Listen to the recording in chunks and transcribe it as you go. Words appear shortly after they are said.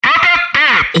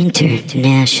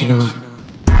International.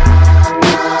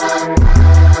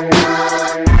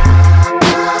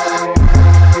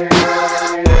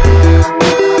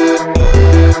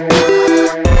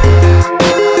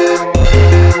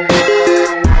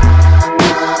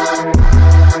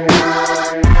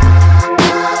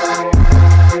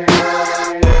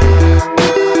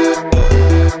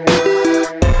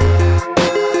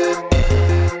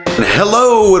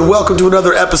 Hello and welcome to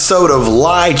another episode of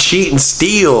Lie, Cheat, and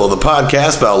Steal, the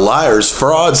podcast about liars,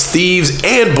 frauds, thieves,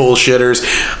 and bullshitters.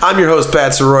 I'm your host,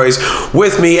 Pat Soroyce.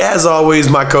 With me, as always,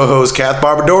 my co-host, Kath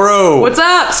Barbadoro. What's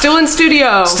up? Still in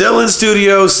studio. Still in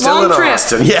studio, still Long in trip.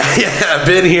 Austin. Yeah, I've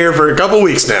been here for a couple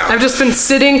weeks now. I've just been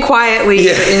sitting quietly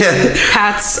in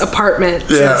Pat's apartment,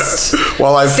 just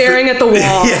staring at the wall.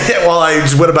 Yeah, while I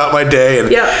just went about my day and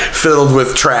fiddled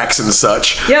with tracks and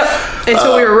such. Yep,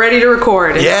 until we were ready to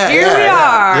record. And here we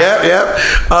are.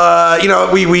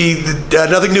 Yep. We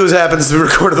nothing new has happened since we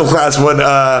recorded the last one.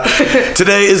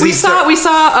 Today is we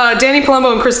saw Danny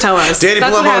Palumbo and Chris Tellez. Danny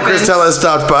Palumbo and Chris Tellez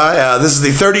stopped by. This is the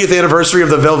 30th anniversary of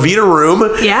the Velveeta Room.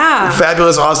 Yeah.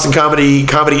 Fabulous Austin comedy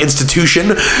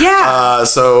institution. Yeah.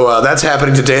 So that's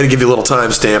happening today to give you a little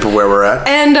timestamp of where we're at.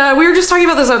 And we were just talking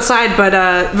about this outside, but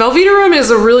Velveeta Room is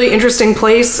a really interesting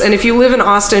place, and if you live in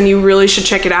Austin, you really should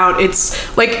check it out. It's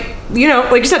like you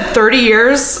said, 30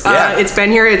 years. It's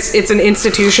been here. It's an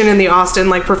institution in the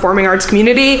Austin performing arts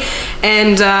community,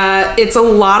 and it's a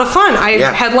lot of fun. I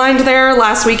headlined there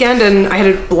last weekend, and I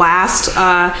had a blast.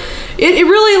 It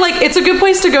really it's a good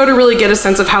place to go to really get a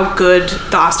sense of how good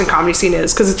the Austin comedy scene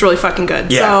is, because it's really fucking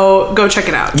good. Yeah. So go check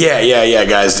it out. Yeah,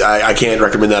 guys. I can't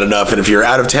recommend that enough. And if you're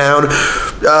out of town,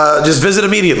 just visit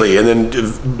immediately, and then go to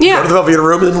the Velveeta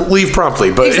Room and leave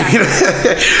promptly. But exactly.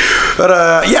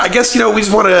 I guess we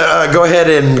just want to go ahead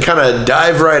and kind of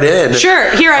dive right in.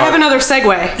 Sure. Here, I have another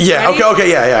segue. Yeah. Ready?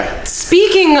 Okay. Yeah.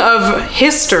 Speaking of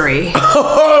history.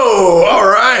 Oh, all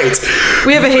right.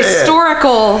 We have a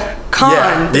historical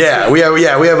con. Yeah. We have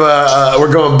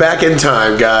we're going back in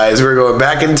time, guys. We're going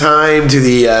back in time to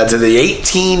the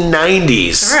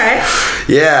 1890s. All right.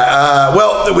 Yeah.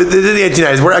 Well, within the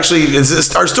 1890s, we're actually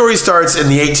our story starts in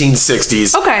the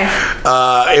 1860s. Okay.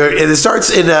 And it starts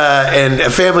in a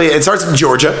family. It starts in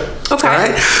Georgia. Okay. All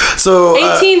right. So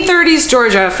 1830s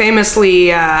Georgia,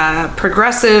 famously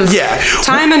progressive. Yeah.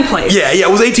 Time and place. Yeah. It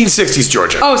was 1860s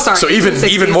Georgia. Oh, sorry. So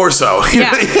even more so.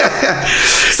 Yeah.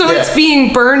 So it's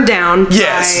being burned down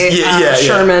by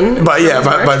Sherman. By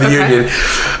the Union.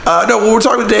 No, we're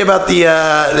talking today about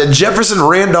the Jefferson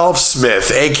Randolph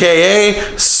Smith, a.k.a.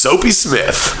 Soapy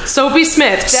Smith. Soapy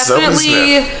Smith.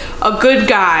 Definitely a good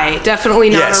guy.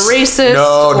 Definitely not a racist.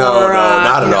 No, not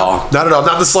at all. Not at all.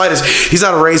 Not the slightest. He's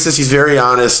not a racist. He's very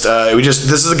honest.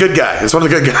 This is a good guy. It's one of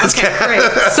the good guys. Okay, great.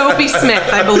 Soapy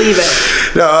Smith. I believe it.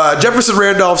 No, Jefferson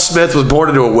Randolph Smith was born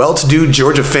into a well-to-do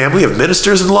Georgia family of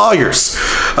ministers and lawyers.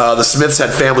 The Smiths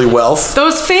had family wealth.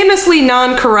 Those famously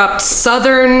non-corrupt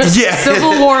Southern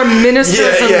Civil War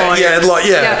ministers and lawyers.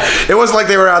 Yeah. It wasn't like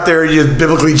they were out there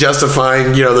biblically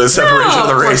justifying, the separation of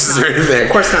the races or anything.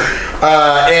 Of course not.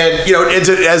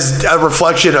 As a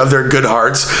reflection of their good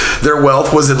hearts, their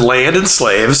wealth was in land and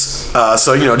slaves.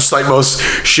 Just like most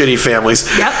shitty families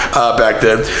back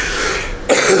then.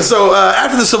 So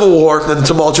after the Civil War and the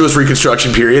tumultuous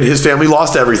Reconstruction period, his family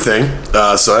lost everything.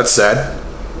 So that's sad.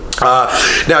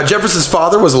 Now, Jefferson's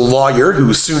father was a lawyer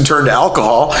who soon turned to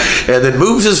alcohol and then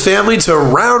moved his family to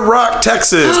Round Rock,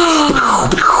 Texas.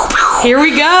 Here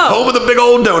we go. Home of the Big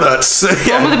Old Donuts.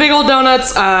 Home of the Big Old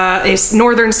Donuts, a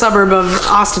northern suburb of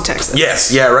Austin, Texas.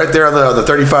 Yes, right there on the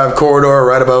 35 corridor,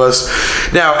 right above us.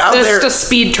 Now, out there... It's a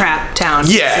speed trap town.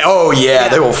 Yeah,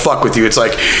 they will fuck with you. It's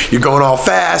like, you're going all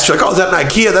fast, you're like, oh, is that an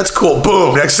IKEA? That's cool.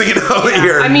 Boom. Next thing you know,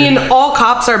 you're... I mean, all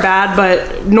cops are bad,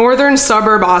 but northern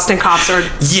suburb Austin cops are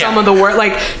some of the worst.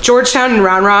 Like, Georgetown and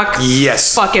Round Rock,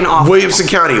 fucking awful. Williamson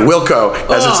County, Wilco,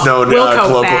 as it's known.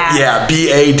 Wilco, bad. Yeah,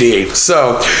 B-A-D.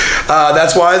 So,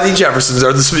 that's why the Jeffersons,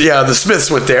 or the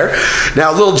Smiths went there.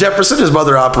 Now, little Jefferson, his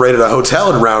mother operated a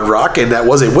hotel in Round Rock, and that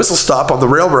was a whistle stop on the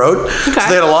railroad. Okay. So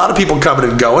they had a lot of people coming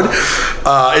and going.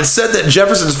 It said that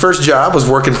Jefferson's first job was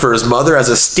working for his mother as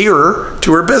a steerer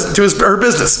to her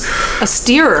business. A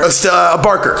steerer? A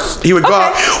barker. He would go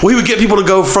out, he would get people to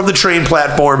go from the train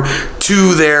platform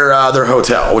to their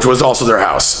hotel, which was also their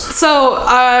house. So,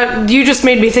 you just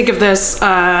made me think of this.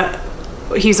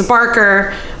 he's a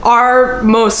barker. Our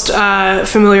most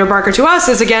familiar barker to us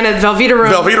is again at Velveeta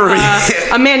Room.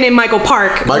 A man named Michael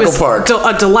Park.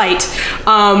 A delight.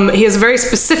 He has a very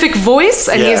specific voice,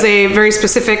 and he's a very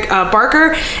specific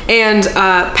barker. And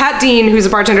Pat Dean, who's a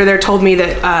bartender there, told me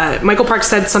that Michael Park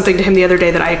said something to him the other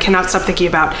day that I cannot stop thinking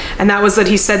about, and that was that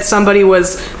he said somebody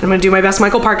was, I'm going to do my best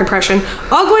Michael Park impression,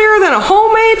 uglier than a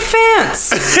homemade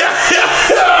fence.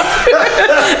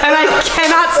 And I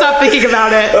cannot stop thinking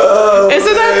about it. Oh,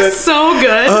 isn't that so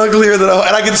good? Uglier than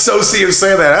and I can so see him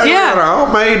say that. Uglier than a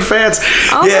homemade fence.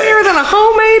 Uglier than a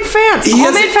homemade fence.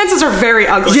 Homemade fences are very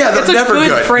ugly. Yeah, they're never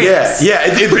good. Phrase. Yeah,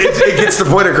 it gets the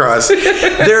point across.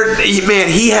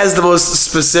 He has the most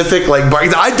specific,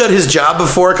 I've done his job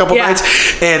before a couple nights,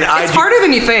 and it's harder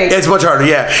than you think. It's much harder,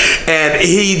 yeah. And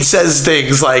he says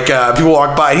things like, people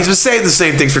walk by, and he's been saying the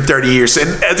same things for 30 years,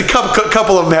 and a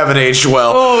couple of them haven't aged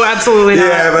well. Oh, absolutely not.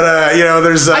 Yeah, but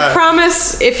there's. I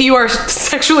promise, if you are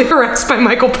sexually harassed by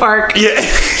Michael Park,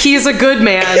 he's a good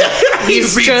man.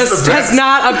 He's just has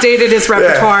not updated his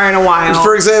repertoire in a while.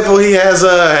 For example, he has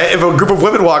if a group of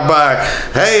women walk by,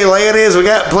 hey ladies, we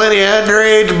got plenty of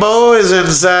underage boys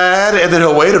inside, and then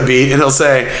he'll wait a beat and he'll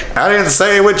say, I didn't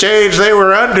say which age they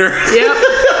were under. Yep.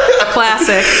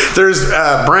 Classic. There's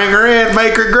bring her in,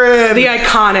 make her grin. The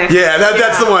iconic. Yeah,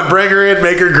 that's the one. Bring her in,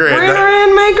 make her grin. Bring her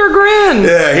in, make her grin.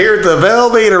 Yeah, here at the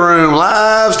Velveeta Room,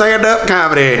 live stand-up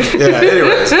comedy. Yeah,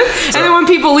 anyways. And then when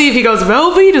people leave, he goes,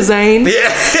 Velveeta Zane.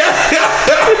 Yeah.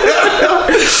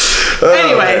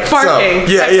 Anyway, barking.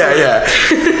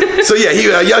 So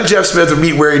young Jeff Smith would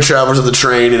meet weary travelers on the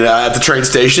train and at the train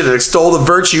station and extol the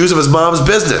virtues of his mom's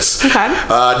business. Okay.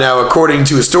 Now, according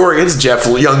to historians,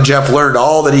 young Jeff learned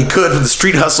all that he could from the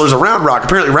street hustlers of Round Rock.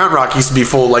 Apparently, Round Rock used to be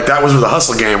full, that was where the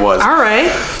hustle game was. All right.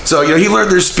 So he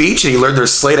learned their speech and he learned their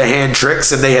sleight of hand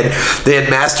tricks, and they had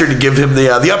mastered to give him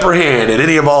the upper hand in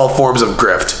any of all forms of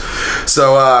grift.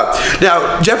 So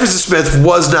now Jefferson Smith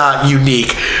was not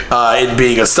unique in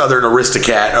being a Southern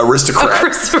aristocrat. Yeah,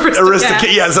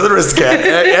 Southern aristocrat.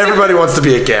 Everybody wants to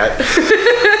be a cat.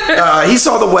 He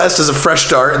saw the West as a fresh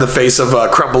start in the face of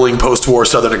crumbling post-war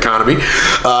Southern economy,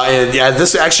 and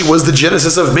this actually was the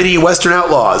genesis of many Western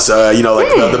outlaws.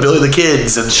 The Billy the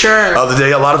Kids, and of the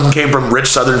day, a lot of them came from rich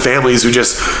Southern families who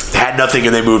just had nothing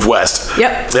and they moved west.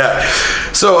 Yep. Yeah.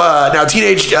 So now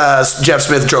teenage Jeff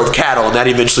Smith drove cattle, and that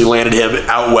eventually landed him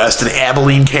out west in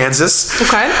Abilene, Kansas.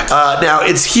 Okay. Now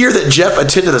it's here that Jeff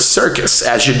attended a circus,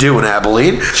 as you do in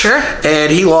Abilene. Sure.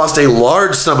 And he lost a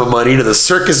large sum of money to the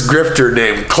circus grifter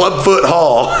named Clubfoot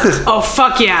Hall. Oh,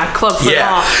 fuck yeah, Clubfoot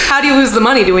Hall. How do you lose the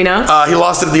money, do we know? He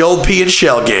lost it in the old pea and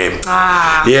shell game.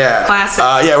 Ah, yeah. Classic.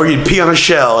 Where you'd pee on a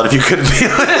shell, and if you couldn't pee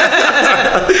on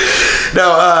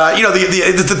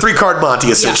it's the 3-card Monty,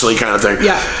 essentially, kind of thing.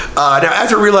 Yeah. Now,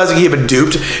 after realizing he had been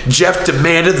duped, Jeff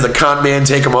demanded that the con man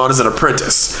take him on as an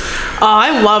apprentice. Oh,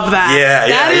 I love that.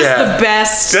 That is the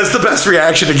best. That's the best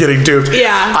reaction to getting duped.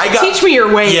 Yeah. Teach me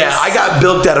your ways. Yeah, I got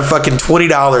bilked out of fucking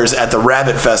 $20 at the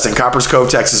Rabbit Fest in Coppers Cove,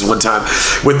 Texas one time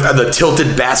with the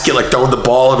tilted basket, throwing the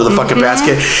ball into the fucking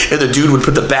basket, and the dude would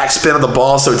put the backspin on the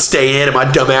ball so it'd stay in, and my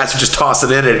dumb ass would just toss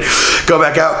it in and go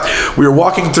back out. We were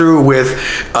walking through with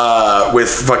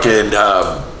fucking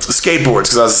skateboards,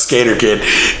 because I was a skater kid,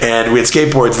 and we had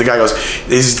skateboards. The guy goes,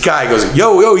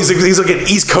 yo, he's like an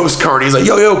East Coast carny. He's like,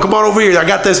 yo, come on over here, I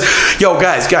got this. Yo,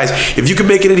 guys, if you can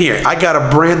make it in here, I got a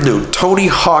brand new Tony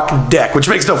Hawk deck, which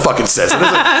makes no fucking sense.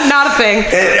 Not a thing.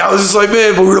 And I was just like,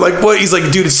 man, but we were like, what? He's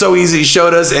like, dude, it's so easy. He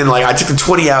showed us, and I took the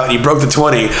 20 out, and he broke the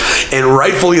 20, and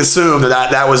rightfully assumed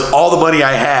that was all the money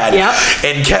I had. Yep.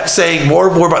 And kept saying more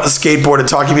and more about the skateboard and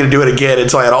talking me to do it again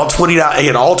until I had all 20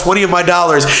 of my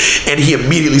dollars, and he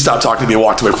immediately stopped talking to me and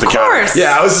walked away from the counter.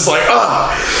 Yeah, I was just like,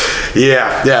 oh.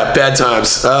 Yeah, bad times.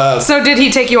 So did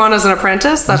he take you on as an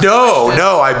apprentice?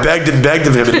 No, I begged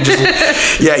of him, and he just,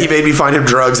 he made me find him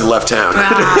drugs and left town.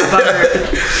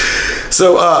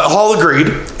 So Hall agreed,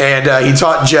 and he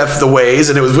taught Jeff the ways,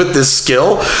 and it was with this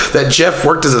skill that Jeff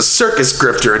worked as a circus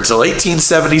grifter until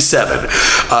 1877,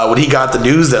 when he got the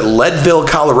news that Leadville,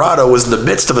 Colorado was in the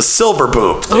midst of a silver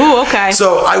boom. Ooh, okay.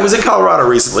 So I was in Colorado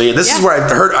recently, and this is where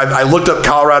I looked up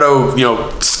Colorado,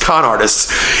 con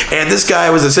artists, and this guy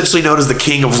was essentially known as the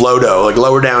king of Lodo,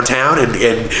 lower downtown in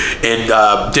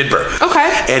Denver. Okay.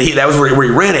 And that was where he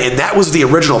ran it, and that was the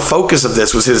original focus of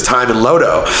this, was his time in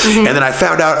Lodo. Mm-hmm. And then I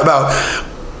found out about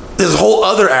there's a whole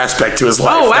other aspect to his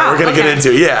life that we're going to get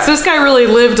into. Yeah. So this guy really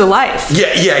lived a life.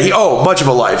 Yeah. Much of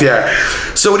a life. Yeah.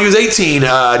 So when he was 18,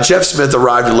 Jeff Smith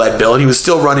arrived in Leadville, and he was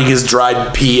still running his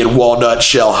dried pea and walnut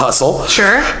shell hustle.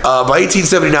 Sure. By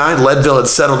 1879, Leadville had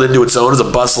settled into its own as a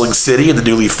bustling city in the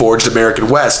newly forged American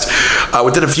West.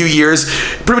 Within a few years,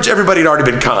 pretty much everybody had already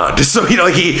been conned. So, he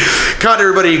conned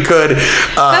everybody he could.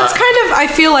 That's kind of, I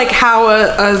feel like, how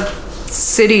a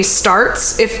city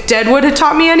starts. If Deadwood had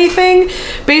taught me anything,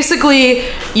 basically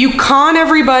you con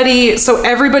everybody so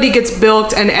everybody gets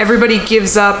bilked and everybody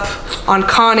gives up on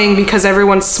conning because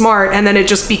everyone's smart, and then it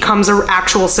just becomes an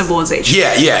actual civilization.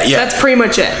 Yeah. That's pretty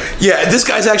much it. Yeah, this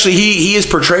guy's actually, he is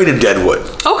portrayed in Deadwood.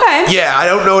 Okay. Yeah, I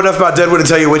don't know enough about Deadwood to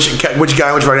tell you which guy, which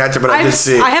actor, but I did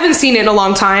see. I haven't seen it in a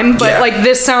long time, but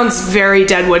this sounds very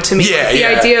Deadwood to me. Yeah, the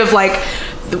idea of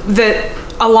that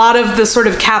a lot of the sort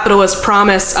of capitalist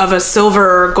promise of a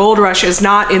silver or gold rush is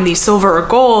not in the silver or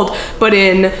gold, but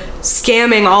in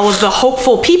scamming all of the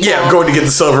hopeful people. Yeah, I'm going to get the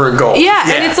silver and gold. Yeah,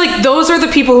 and it's like those are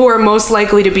the people who are most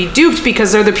likely to be duped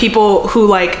because they're the people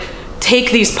who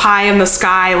take these pie in the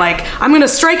sky, I'm gonna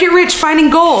strike it rich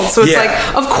finding gold. So it's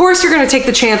of course you're gonna take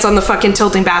the chance on the fucking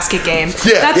tilting basket game.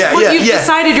 That's what you've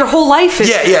decided your whole life is.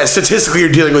 Yeah, statistically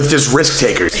you're dealing with just risk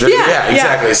takers. Yeah,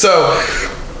 exactly. So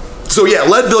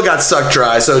Leadville got sucked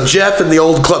dry. So Jeff and the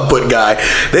old clubfoot guy,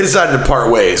 they decided to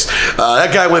part ways.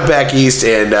 That guy went back east,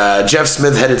 and Jeff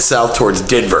Smith headed south towards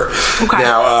Denver. Okay.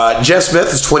 Now, Jeff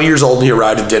Smith is 20 years old when he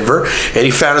arrived in Denver, and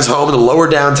he found his home in the lower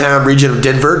downtown region of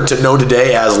Denver, known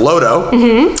today as Lodo.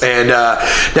 Mm-hmm. And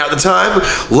now at the time,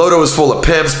 Lodo was full of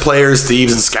pimps, players,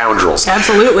 thieves, and scoundrels.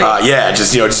 Absolutely.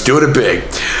 Just doing it big.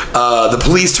 The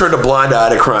police turned a blind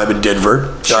eye to crime in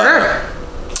Denver. Sure.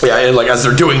 And as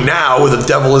they're doing now with a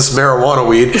devilish marijuana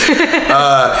weed.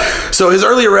 So his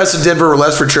early arrests in Denver were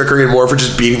less for trickery and more for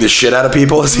just beating the shit out of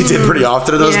people, as he did pretty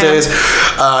often in those days.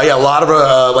 A lot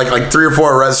of like 3 or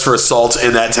 4 arrests for assaults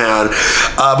in that town.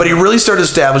 But he really started to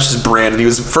establish his brand, and he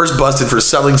was first busted for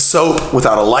selling soap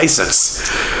without a license.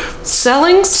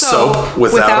 Selling soap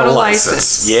without a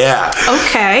license. Yeah.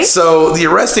 Okay. So the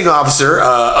arresting officer,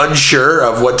 unsure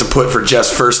of what to put for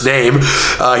Jeff's first name,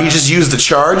 he just used the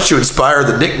charge to inspire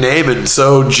the nickname, and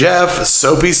so Jeff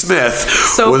Soapy Smith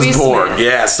was born.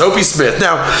 Yeah, Soapy Smith.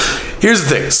 Now, here's the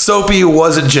thing. Soapy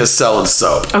wasn't just selling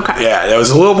soap. Okay. Yeah, there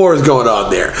was a little more going on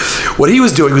there. What he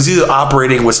was doing was he was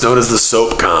operating what's known as the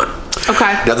Soap Con.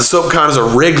 Okay. Now, the Soap Con is a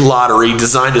rigged lottery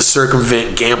designed to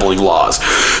circumvent gambling laws.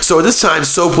 So at this time,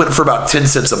 soap went for about 10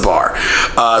 cents a bar.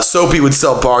 Soapy would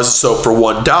sell bars of soap for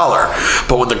 $1.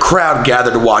 But when the crowd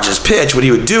gathered to watch his pitch, what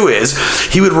he would do is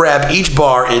he would wrap each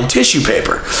bar in tissue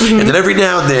paper. Mm-hmm. And then every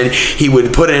now and then, he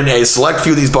would put in a select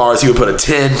few of these bars. He would put a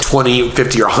 $10, $20,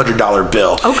 $50, or $100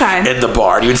 bill in the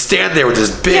bar. And he would stand there with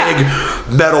this big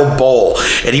metal bowl,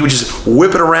 and he would just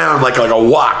whip it around like a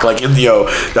wok, like Indio,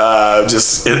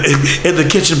 just in the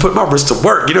kitchen, put my wrist to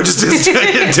work, just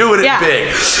doing it big.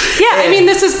 Yeah, and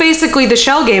this is basically the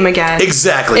shell game again.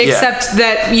 Exactly. Except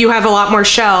that you have a lot more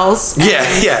shells. And,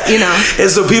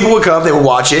 And so people would come, they would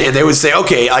watch it, and they would say,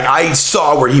 okay, I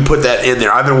saw where he put that in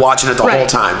there. I've been watching it the whole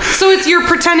time. So you're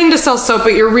pretending to sell soap,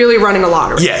 but you're really running a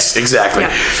lottery. Yes, exactly.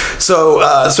 Yeah. So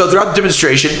throughout the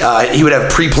demonstration, he would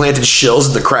have pre-planted shills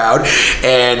in the crowd,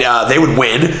 and they would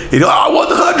win. I want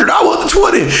the 100, I want the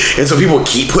 20. And so people would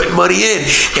keep putting money in.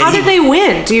 How did they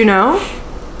win? Do you know?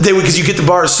 They would, because you get the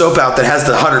bar of soap out that has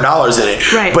the $100 in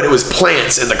it, right? But it was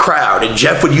plants in the crowd, and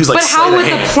Jeff would use But how would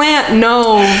the plant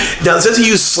know? Now it says he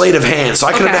used sleight of hand, so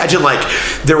I can imagine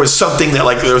there was something that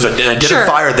there was an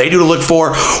identifier they knew to look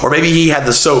for, or maybe he had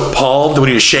the soap palmed when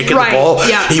he was shaking the bowl.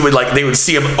 Yeah. He would they would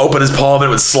see him open his palm and it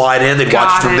would slide in. They'd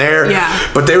watch from there.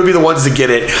 Yeah. But they would be the ones to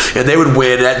get it, and they would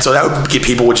win. And so that would get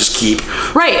people would just keep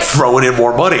throwing in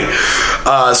more money.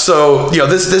 So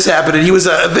this happened, and he was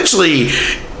eventually.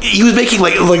 He was making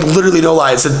literally no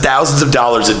lie, it said thousands of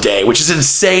dollars a day, which is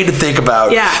insane to think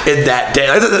about in that day.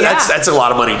 That's a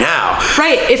lot of money now.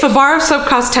 Right. If a bar of soap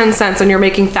costs 10 cents and you're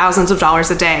making thousands of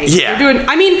dollars a day, you're doing, $1,000,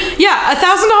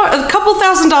 a couple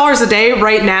 $1,000 a day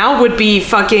right now would be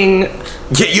fucking.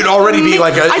 Yeah, you'd already be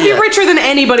I'd be richer than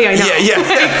anybody I know.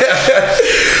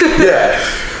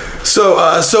 Yeah.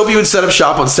 So Soapy would set up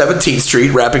shop on 17th Street,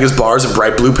 wrapping his bars in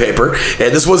bright blue paper.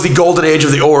 And this was the golden age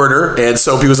of the orator, and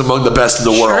Soapy was among the best in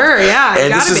the world. Sure, yeah.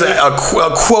 And this is a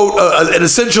quote, an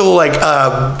essential,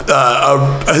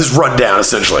 his rundown,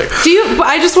 essentially.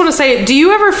 I just want to say, do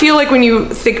you ever feel like when you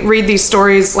read these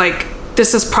stories,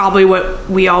 this is probably what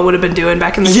we all would have been doing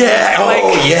back in the day.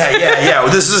 Yeah.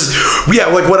 This is,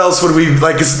 like, what else would we,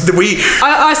 like, us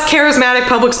charismatic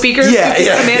public speakers who can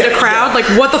command a crowd, like,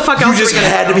 what the fuck else you just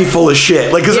had to be full of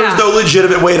shit, like, because there was no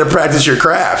legitimate way to practice your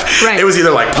craft. Right. It was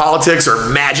either, like, politics or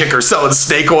magic or selling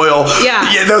snake oil.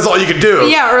 Yeah, that was all you could do.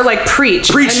 Yeah, or, like, preach.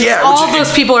 And all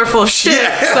those people are full of shit,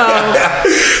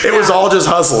 It was all just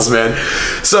hustles, man.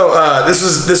 So, this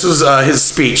was his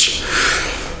speech.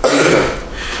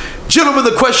 Gentlemen,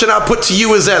 the question I put to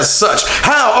you is as such.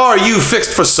 How are you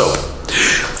fixed for soap?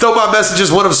 Though my message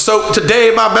is one of soap,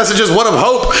 today my message is one of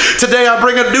hope. Today I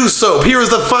bring a new soap. Here is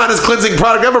the finest cleansing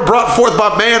product ever brought forth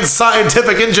by man's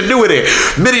scientific ingenuity.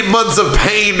 Many months of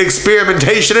pained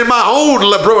experimentation in my own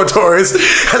laboratories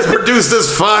has produced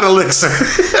this fine elixir.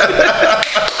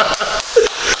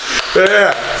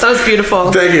 Yeah. That was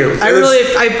beautiful. Thank you.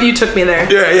 You took me there.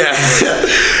 Yeah.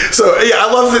 So, I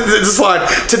love this line.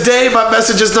 Today, my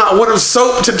message is not one of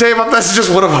soap. Today, my message is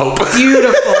one of hope.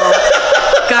 Beautiful.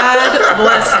 God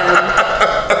bless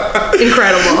him.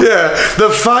 Incredible. Yeah. The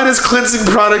finest cleansing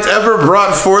product ever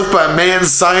brought forth by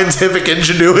man's scientific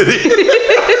ingenuity.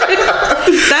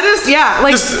 That is,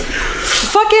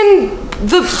 fucking...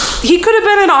 he could have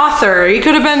been an author. He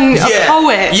could have been a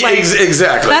poet. Yeah,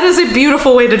 exactly. That is a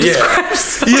beautiful way to describe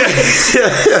something.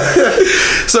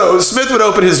 So Smith would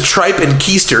open his tripe and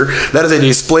keister. That is a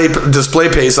display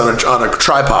case on a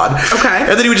tripod. Okay.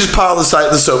 And then he would just pile the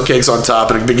soap cakes on top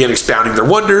and begin expounding their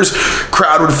wonders.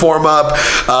 Crowd would form up,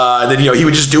 and then he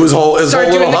would just do his whole little hustle.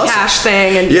 Start doing the cash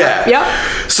thing. And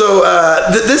So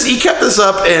he kept this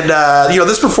up, and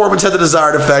this performance had the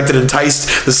desired effect. It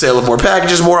enticed the sale of more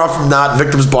packages. More often than not,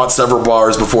 victims bought several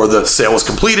bars before the sale was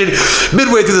completed.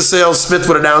 Midway through the sale, Smith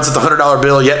would announce that the $100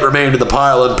 bill yet remained in the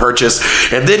pile unpurchased,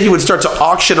 and then he would start to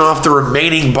auction off the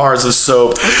remaining bars of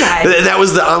soap. Okay. That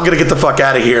was I'm gonna get the fuck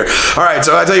out of here. All right,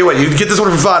 so I tell you what, you get this one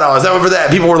for $5, that one for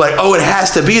that. People were like, oh, it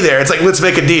has to be there. It's like, let's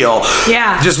make a deal.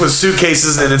 Yeah. Just with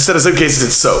suitcases, and instead of suitcases,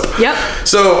 it's soap. Yep.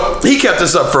 So he kept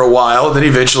this up for a while, and then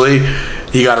eventually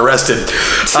he got arrested.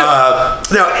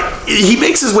 Now, he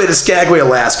makes his way to Skagway,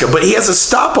 Alaska, but he has a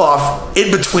stop off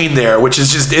in between there, which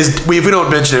is if we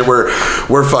don't mention it,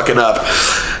 we're fucking up.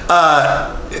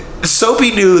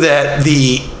 Soapy knew that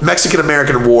the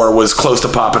Mexican-American War was close to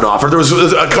popping off, or there was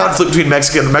a conflict between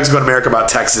Mexico and America about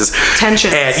Texas.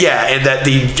 Tension. And that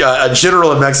the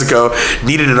general in Mexico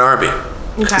needed an army.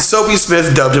 Okay. Soapy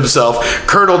Smith dubbed himself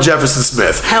Colonel Jefferson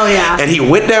Smith. Hell yeah. And he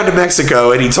went down to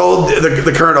Mexico and he told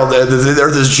the colonel, or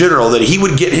this general, that he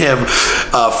would get him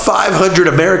 500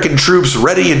 American troops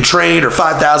ready and trained, or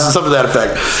 5,000, something to that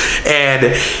effect.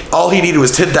 And all he needed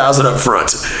was 10,000 up front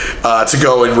to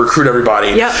go and recruit everybody.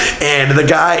 Yep. And the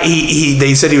guy,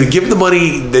 they said he would give him the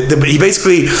money.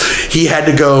 He had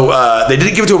to go. They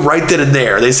didn't give it to him right then and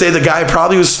there. They say the guy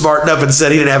probably was smart enough and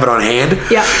said he didn't have it on hand.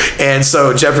 Yeah. And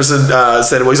so Jefferson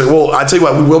said, he's like, well, I tell you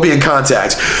what, we will be in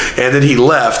contact. And then he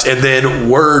left, and then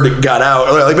word got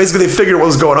out. Like, basically, they figured what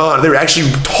was going on. They were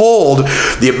actually told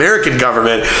the American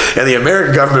government, and the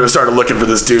American government started looking for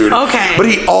this dude. Okay. But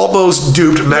he almost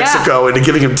duped Mexico into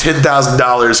giving him $10,000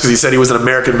 because he said he was an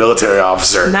American military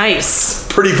officer.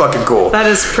 Nice. Pretty fucking cool. That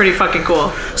is pretty fucking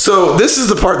cool. So this is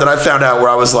the part that I found out where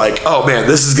I was like, oh man,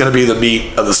 this is going to be the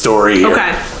meat of the story here.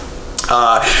 Okay.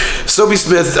 Soapy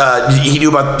Smith, he knew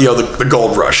about the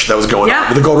gold rush that was going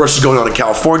on. The gold rush was going on in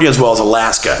California as well as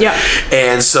Alaska. Yeah.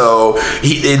 And so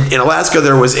in Alaska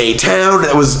there was a town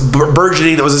that was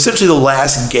burgeoning that was essentially the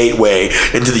last gateway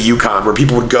into the Yukon, where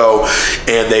people would go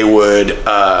and they would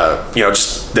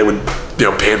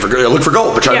pan for look for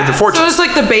gold, but try to get their fortunes. So it's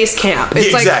like the base camp.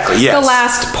 It's exactly. Like yes. the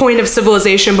last point of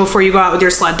civilization before you go out with your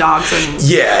sled dogs. And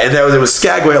it was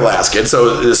Skagway, Alaska. And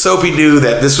so Soapy knew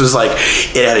that this was like,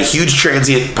 it had a huge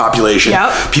transient population.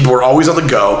 Yep. People were always on the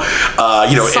go.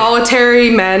 Solitary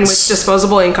men with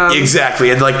disposable income. Exactly.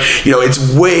 And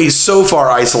it's way so far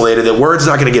isolated that word's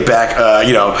not going to get back.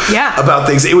 About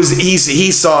things. It was he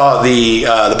saw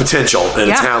the potential in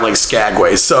a town like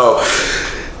Skagway. So.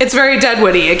 It's very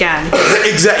Deadwoody again.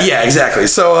 Exactly.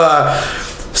 So,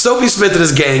 Soapy Smith and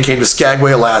his gang came to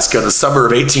Skagway, Alaska in the summer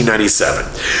of 1897.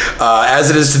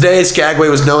 As it is today, Skagway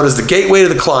was known as the gateway to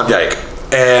the Klondike.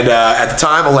 And at the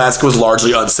time, Alaska was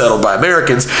largely unsettled by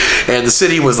Americans, and the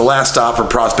city was the last stop for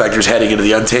prospectors heading into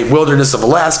the untamed wilderness of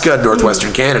Alaska and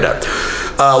northwestern Canada.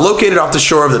 Located off the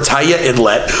shore of the Taya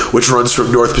Inlet, which runs from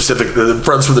the North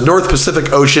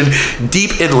Pacific Ocean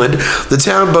deep inland, the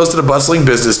town boasted a bustling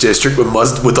business district with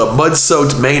a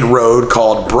mud-soaked main road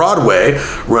called Broadway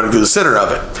running through the center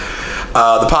of it.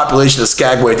 The population of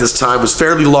Skagway at this time was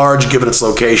fairly large given its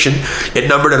location. It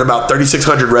numbered at about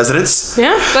 3,600 residents.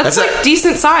 Yeah, that's like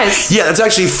decent size. Yeah, that's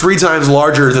actually 3 times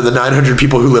larger than the 900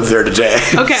 people who live there today.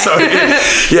 Okay. So,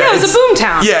 it was a boom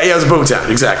town. Yeah, it was a boom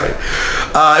town, exactly.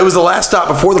 It was the last stop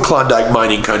before the Klondike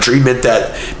mining country.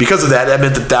 Because of that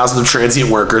meant that thousands of transient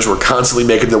workers were constantly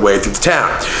making their way through the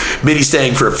town. Many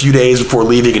staying for a few days before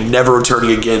leaving and never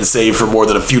returning again, save for more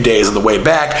than a few days on the way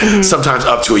back, sometimes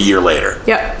up to a year later.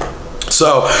 Yep.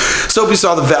 So, Soapy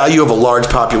saw the value of a large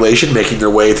population making their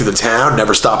way through the town,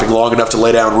 never stopping long enough to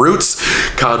lay down roots.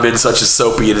 Con men such as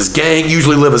Soapy and his gang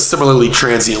usually live a similarly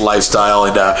transient lifestyle,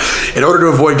 and in order to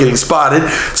avoid getting spotted,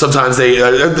 sometimes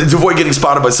to avoid getting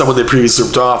spotted by someone they previously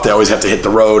ripped off, they always have to hit the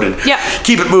road and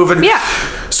keep it moving. Yeah.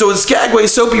 So in Skagway,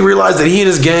 Soapy realized that he and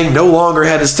his gang no longer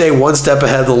had to stay one step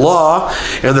ahead of the law,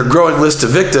 and their growing list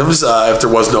of victims, if there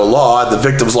was no law, and the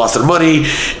victims lost their money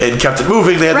and kept it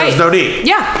moving, there was no need.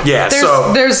 Yeah. Yeah.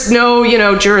 There's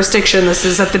no, jurisdiction. This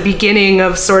is at the beginning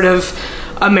of sort of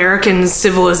American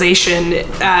civilization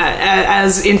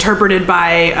as interpreted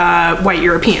by white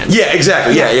Europeans. Yeah,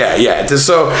 exactly. Yeah.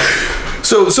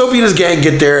 So Soapy and his gang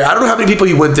get there. I don't know how many people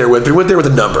he went there with, but he went there with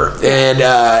a number. And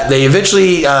they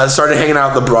eventually started hanging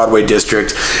out in the Broadway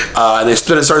district. And they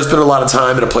started spending a lot of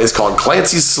time at a place called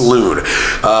Clancy's Saloon. It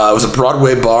was a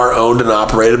Broadway bar owned and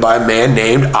operated by a man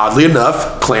named, oddly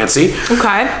enough, Clancy.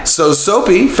 Okay. So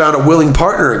Soapy found a willing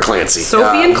partner in Clancy.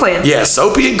 Soapy and Clancy. Yeah,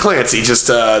 Soapy and Clancy. Just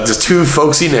 2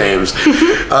 folksy names.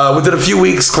 Within a few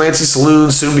weeks, Clancy's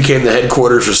Saloon soon became the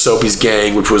headquarters for Soapy's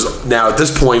gang, which was now at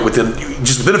this point, within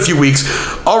a few weeks,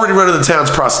 already running the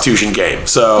town's prostitution game.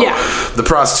 So the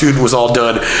prostituting was all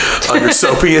done under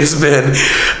Soapy and his men.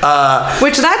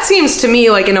 Which that seems to me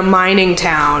like in a mining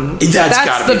town.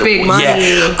 That's the big money.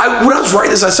 Yeah. When I was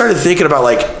writing this, I started thinking about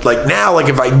like now, like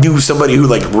if I knew somebody who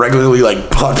like regularly like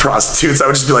bought prostitutes, I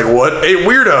would just be like, what a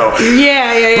weirdo.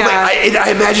 Yeah. But,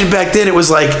 I imagine back then it was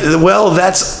like, well,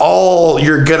 that's all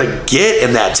you're gonna get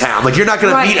in that town. Like you're not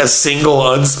gonna meet a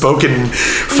single unspoken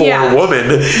for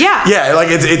woman. Yeah. Like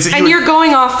it's and you're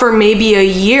going off for maybe a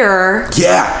year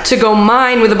to go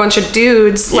mine with a bunch of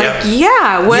dudes. Like,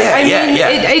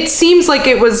 it seems like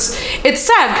it's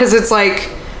sad because it's like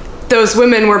those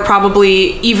women were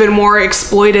probably even more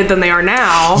exploited than they are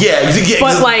now.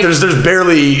 But like there's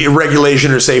barely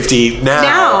regulation or safety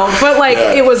now. But like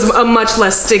it was a much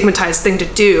less stigmatized thing to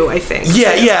do, I think.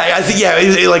 I think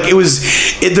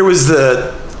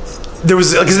there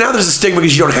was because now there's a stigma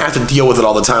because you don't have to deal with it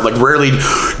all the time. Like rarely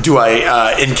do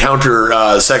I encounter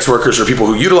sex workers or people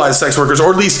who utilize sex workers,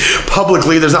 or at least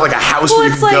publicly. There's not like a house where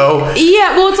you can go.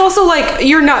 Yeah, well, it's also like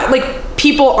you're not like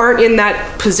people aren't in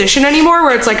that position anymore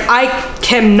where it's like I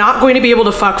am not going to be able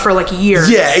to fuck for like years.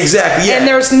 Yeah, exactly. Yeah, and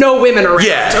there's no women around.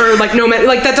 Yeah, or like no men.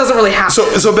 Like that doesn't really happen.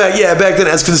 So back then,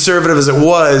 as conservative as it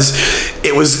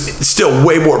was still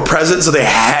way more present. So they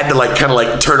had to like kind of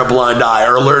like turn a blind eye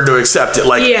or learn to accept it.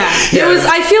 Like it was.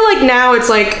 I feel like now it's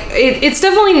like it's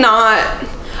definitely not.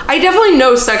 I definitely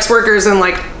know sex workers and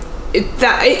like.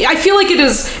 I feel like it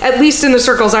is, at least in the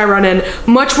circles I run in,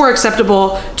 much more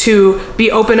acceptable to be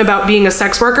open about being a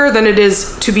sex worker than it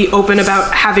is to be open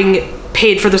about having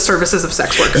paid for the services of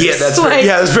sex workers. Yeah, that's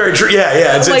very true.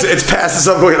 Yeah. It's past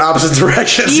itself going in opposite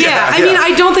directions. I mean,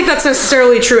 I don't think that's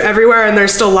necessarily true everywhere, and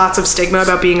there's still lots of stigma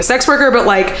about being a sex worker, but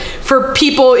like for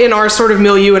people in our sort of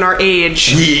milieu and our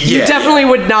age, you definitely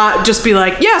would not just be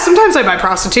like, sometimes I buy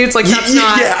prostitutes. Like that's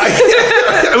not.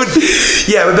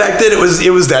 But back then it was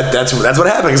that's what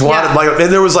happened. It's a lot of like,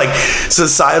 and there was like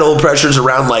societal pressures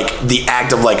around like the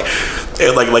act of like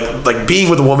being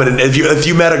with a woman, and if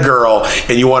you met a girl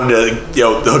and you wanted to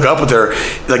hook up with her,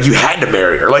 like you had to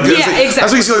marry her. Like exactly.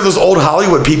 That's what you see like those old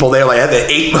Hollywood people. They like had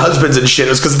 8 husbands and shit. It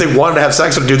was because they wanted to have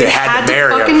sex with a dude. They had to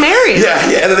marry him. Marry him.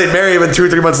 Yeah, and then they'd marry him, and 2 or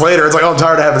 3 months later, it's like, oh, I'm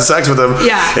tired of having sex with him.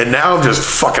 Yeah, and now I'm just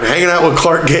fucking hanging out with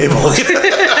Clark Gable.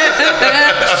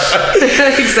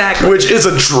 Exactly. Which is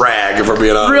a drag, if we're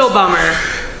being honest. Real bummer.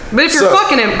 But if you're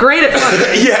fucking him, great at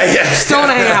fucking. Just don't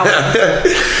hang out with him.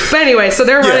 But anyway, so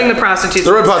they're running the prostitution.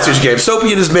 They're running the prostitution game.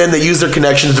 Soapy and his men, they use their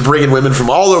connections to bring in women from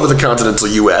all over the continental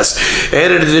U.S.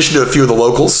 And in addition to a few of the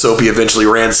locals, Soapy eventually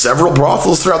ran several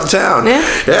brothels throughout the town.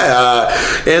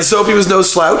 And Soapy was no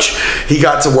slouch. He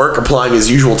got to work applying his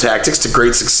usual tactics to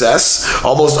great success.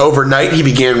 Almost overnight, he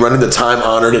began running the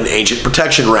time-honored and ancient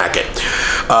protection racket.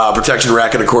 Protection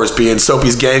racket, of course, being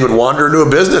Soapy's gang would wander into a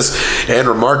business and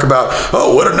remark about,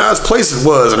 oh, what a nice place it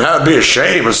was, and how it'd be a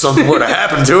shame if something were to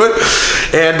happen to it.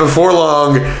 And before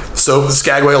long,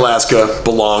 Skagway, Alaska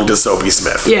belonged to Soapy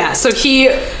Smith. Yeah, so he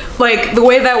like the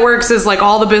way that works is like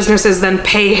all the businesses then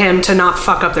pay him to not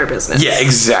fuck up their business. Yeah,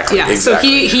 exactly. Yeah,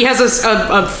 exactly. so he has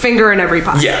a finger in every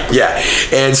pie. Yeah.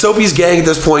 And Soapy's gang at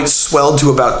this point swelled to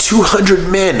about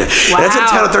 200 men. Wow. That's a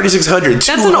town of 3,600.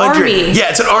 That's an army. Yeah,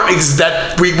 it's an army.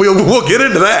 We'll get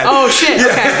into that. Oh, shit.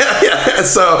 Yeah, Okay. yeah.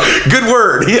 So, good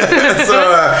word. Yeah.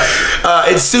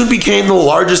 So, it soon became the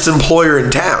largest employer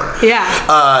in town. Yeah.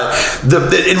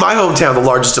 In my hometown, the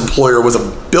largest employer was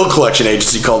a bill collection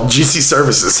agency called GC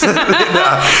Services.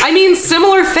 I mean,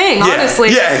 similar thing, honestly.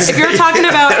 Yeah, exactly. If you're talking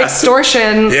about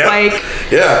extortion,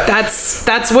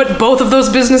 that's what both of those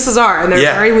businesses are, and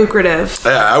they're very lucrative.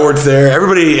 Yeah, I worked there.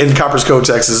 Everybody in Copperas Cove,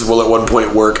 Texas will at one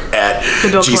point work at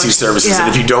GC Services. Yeah.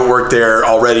 And if you don't work there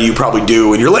already, you probably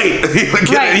do, and you're late.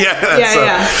 Right.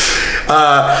 Yeah.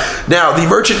 Now, the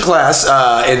merchant class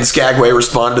in Skagway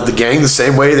responded to the gang the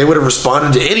same way they would have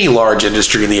responded to any large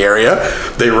industry in the area.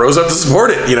 They rose up to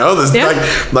support it. You know,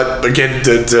 again,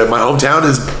 my hometown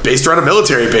is based around a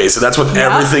military base, and that's what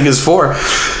everything is for.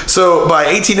 So by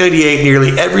 1898,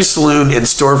 nearly every saloon and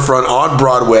storefront on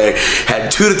Broadway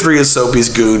had 2 to 3 of Soapy's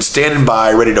goons standing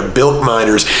by, ready to bilk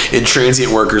miners and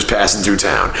transient workers passing through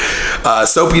town.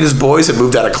 Soapy and his boys had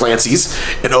moved out of Clancy's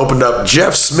and opened up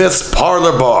Jeff Smith's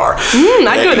Parlor Bar.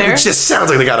 I'd go there. It just sounds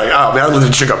like they got I'd love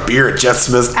to drink a beer at Jeff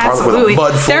Smith's Parlor with a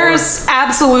mud floor. There's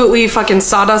absolutely fucking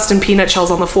sawdust and peanut shells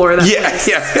on the floor. Yeah.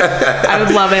 I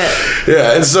would love it.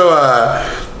 Yeah, and so,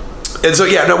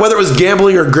 now whether it was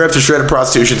gambling or grift or shredded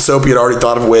prostitution, Soapy had already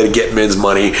thought of a way to get men's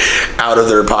money out of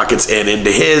their pockets and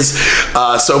into his.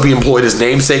 Soapy employed his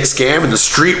namesake scam in the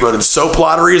street, running soap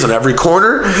lotteries on every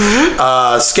corner.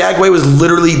 Skagway was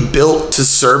literally built to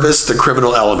service the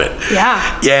criminal element.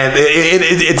 Yeah. Yeah, and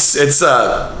it's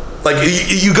like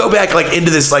you go back like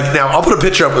into this, like, now I'll put a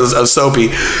picture up of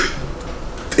Soapy.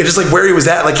 And just like where he was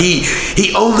at, like he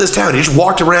owned this town. He just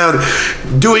walked around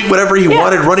doing whatever he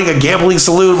wanted, running a gambling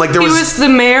saloon. Like he was the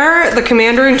mayor, the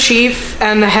commander in chief,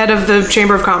 and the head of the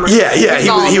Chamber of Commerce. Yeah,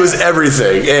 he was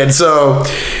everything. And so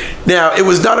now, it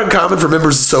was not uncommon for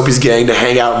members of Soapy's gang to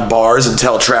hang out in bars and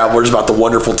tell travelers about the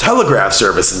wonderful telegraph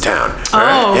service in town.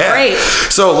 Oh, great.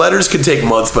 So letters could take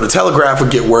months, but a telegraph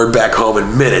would get word back home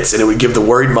in minutes, and it would give the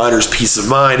worried miners peace of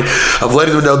mind of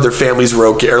letting them know their families were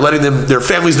okay, or letting their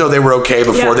families know they were okay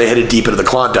before they headed deep into the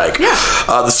Klondike. Yeah.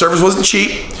 The service wasn't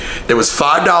cheap. It was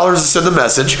 $5 to send the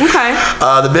message. Okay.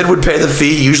 The men would pay the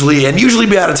fee usually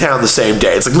be out of town the same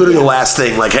day. It's like literally the last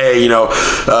thing, like, hey,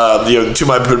 to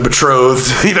my betrothed,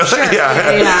 Sure.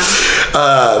 Yeah.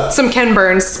 Some Ken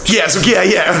Burns. Yeah,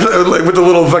 like with the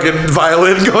little fucking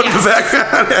violin going in the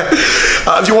background.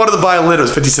 If you wanted the violin, it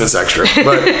was 50 cents extra.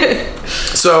 But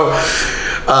so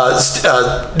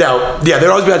now, they'd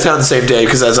always be out of town the same day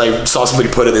because, as I saw somebody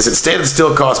put it, they said standing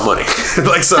still costs money.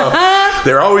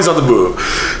 They're always on the move.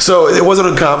 So it wasn't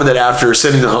uncommon that after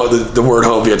sending the word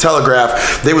home via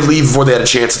telegraph, they would leave before they had a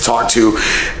chance to talk to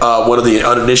one of the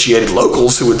uninitiated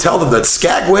locals who would tell them that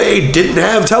Skagway didn't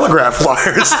have telegraph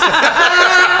wires.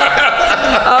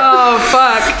 Oh,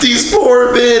 fuck. These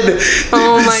poor men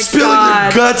spilling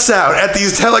God. their guts out at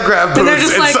these telegraph booths. And they're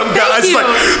just like, some guy's thank you.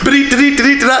 like,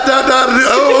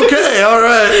 oh, okay, all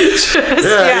right.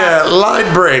 Yeah,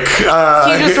 line break. He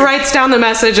just writes down the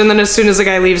message, and then as soon as the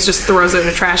guy leaves, just throws it in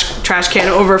a trash can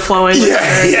overflowing. He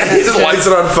just lights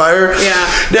it on fire.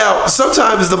 Yeah. Now,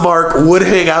 sometimes the Mark would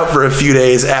hang out for a few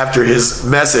days after his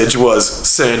message was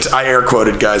sent. I air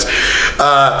quoted, guys.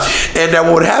 And now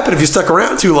what would happen if you stuck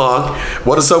around too long?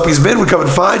 One of Soapy's men would come and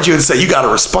find you and say, you got a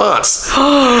response.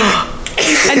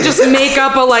 And just make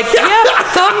up a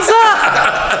thumbs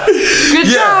up. Good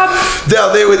job.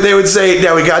 Now they would say,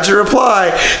 now we got your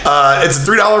reply. It's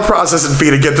a $3 processing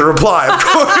fee to get the reply, of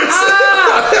course.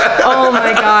 Oh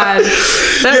my God.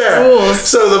 That rules.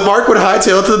 So the Mark would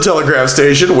hightail it to the telegraph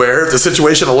station where, if the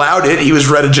situation allowed it, he was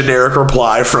read a generic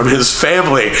reply from his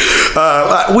family.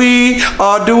 We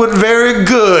are doing very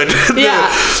good. Yeah.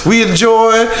 We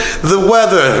enjoy the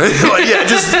weather.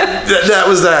 That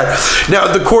was that.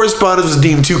 Now, the correspondence was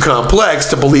deemed too complex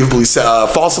to believably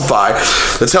falsify.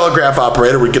 The telegraph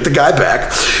operator would get the guy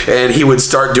back, and he would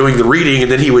start doing the reading,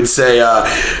 and then he would say,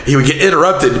 he would get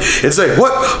interrupted and say,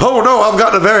 what? Oh no, I've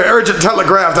gotten a very urgent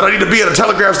telegraph that I need to be at a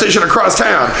telegraph station across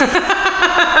town.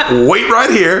 Wait right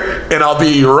here, and I'll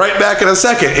be right back in a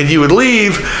second. And you would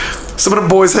leave. Some of the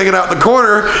boys hanging out in the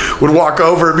corner would walk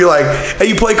over and be like, hey,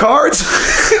 you play cards?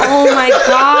 Oh my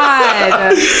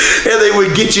God. And they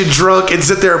would get you drunk and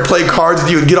sit there and play cards with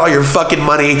you and get all your fucking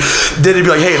money. Then it'd be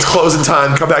like, hey, it's closing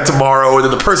time, come back tomorrow. And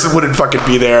then the person wouldn't fucking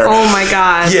be there. Oh my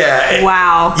God. Yeah.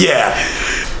 Wow. Yeah.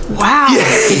 Wow.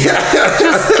 Yeah.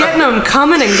 Just getting them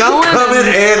coming and going.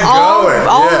 All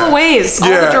the ways, all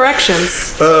the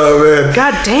directions. Oh, man.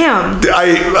 God damn.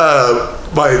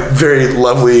 My very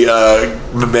lovely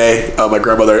May, my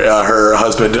grandmother, her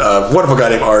husband, wonderful guy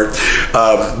named Art,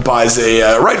 buys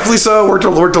rightfully so, worked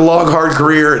a long, hard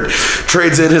career and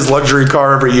trades in his luxury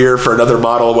car every year for another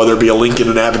model, whether it be a Lincoln,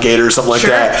 a Navigator, or something like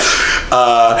that.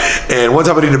 And one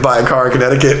time I needed to buy a car in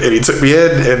Connecticut, and he took me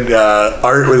in, and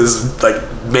Art with his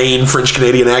main French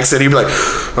Canadian accent, he'd be like,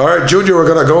 "All right, Junior, we're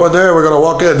gonna go in there. We're gonna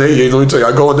walk in. Let me tell you,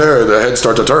 I go in there, the heads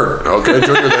start to turn. Okay,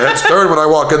 Junior, the heads turn when I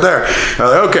walk in there." I'm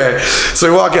like, okay. So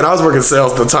we walk in. I was working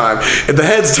sales at the time, and the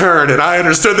heads turned, and I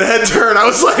understood the head turn. I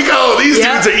was like, "Oh, these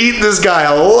dudes are eating this guy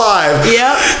alive."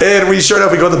 Yep. And we showed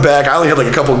up. We go in the back. I only had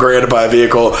a couple grand to buy a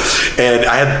vehicle, and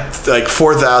I had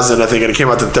 $4,000, I think, and it came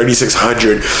out to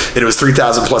 $3,600, and it was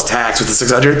 $3,000 plus tax with the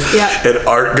 $600. Yeah. And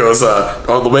Art goes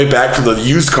on the way back from the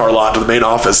used car lot to the main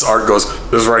office. Art goes,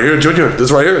 "This right here, Junior.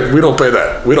 This right here. We don't pay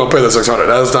that. We don't pay the $600.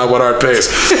 That's not what Art pays."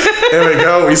 And we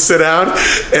go. We sit down,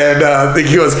 and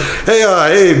he goes, "Hey,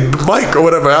 Mike or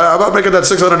whatever. I'm not making that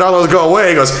 $600 go away."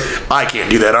 He goes, "I can't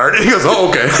do that, Art." And he goes, "Oh,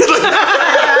 okay."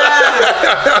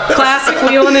 Classic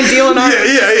wheeling and dealing Art.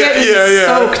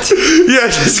 Soaked.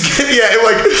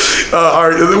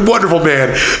 Art, wonderful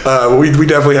man. We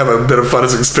definitely have a bit of fun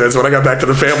as expense. When I got back to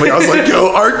the family, I was like,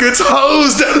 "Yo, Art gets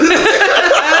hosed."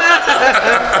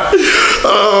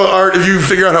 Oh, Art, if you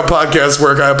figure out how podcasts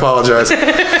work, I apologize. All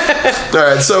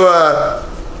right, so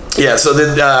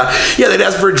then they'd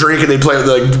ask for a drink and they'd play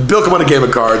with Bill come on a game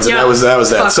of cards, and that was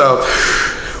that. So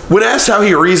when asked how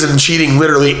he reasoned cheating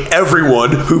literally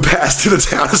everyone who passed through the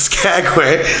town of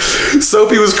Skagway,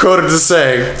 Soapy was quoted as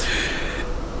saying,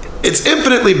 "It's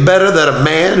infinitely better that a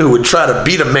man who would try to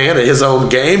beat a man at his own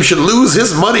game should lose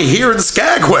his money here in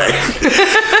Skagway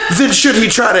than should he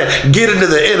try to get into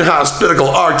the inhospitable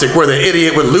Arctic where the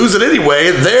idiot would lose it anyway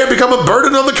and there become a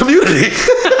burden on the community."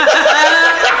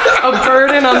 A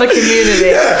burden on the community.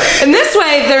 Yeah. And this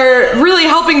way, they're really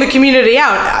helping the community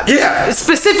out. Yeah.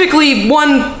 Specifically,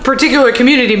 one particular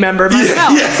community member,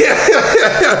 myself. Yeah,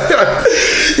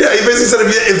 he basically said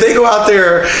if they go out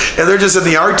there and they're just in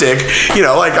the Arctic,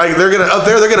 they're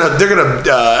gonna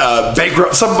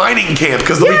bankrupt some mining camp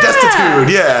because they'll be destitute.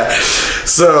 Yeah.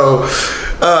 So.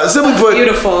 Simply put,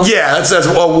 beautiful. Yeah, that's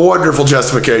a wonderful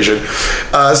justification.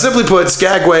 Simply put,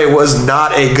 Skagway was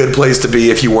not a good place to be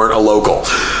if you weren't a local.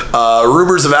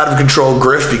 Rumors of out-of-control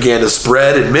grift began to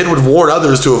spread, and men would warn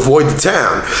others to avoid the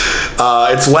town.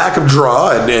 Its lack of draw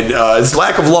and its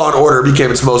lack of law and order became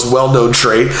its most well-known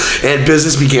trait, and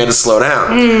business began to slow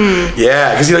down.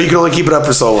 Yeah, because you can only keep it up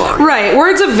for so long. Right,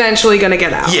 word's eventually going to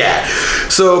get out. Yeah.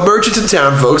 So merchants and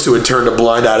town folks who had turned a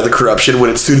blind eye to the corruption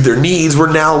when it suited their needs were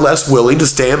now less willing to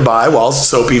stand by while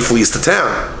Soapy fleeced the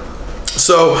town.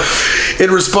 So,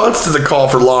 in response to the call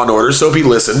for law and order, Soapy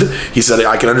listened. He said,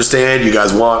 "I can understand you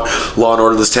guys want law and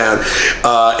order in this town."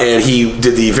 And he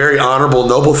did the very honorable,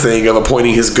 noble thing of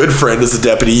appointing his good friend as the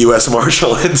deputy U.S.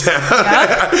 Marshal in town.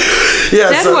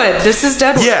 Yep. Deadwood. This is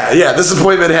Deadwood. Yeah. This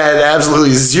appointment had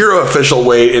absolutely zero official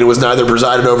weight, and it was neither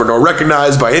presided over nor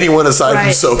recognized by anyone aside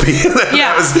from Soapy.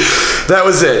 That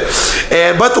was it.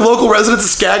 But the local residents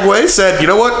of Skagway said, "You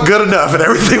know what? Good enough," and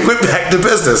everything went back to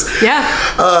business. Yeah.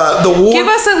 Give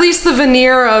us at least the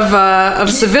veneer of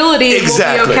civility.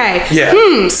 Exactly. We'll be okay. Yeah.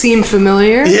 Seem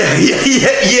familiar?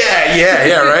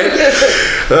 Yeah, right?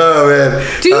 Oh, man.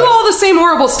 Do all the same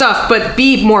horrible stuff, but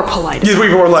be more polite. Be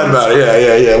more polite about it.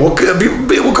 Yeah. We'll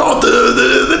call it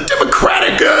the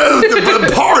Democratic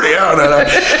Party. I don't know.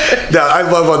 Now, I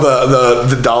love on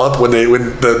the dollop when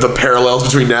the parallels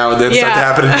between now and then start to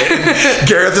happen. And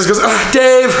Gareth just goes,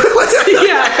 "Dave."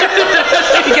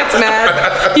 He gets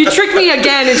mad. You tricked me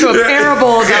again into a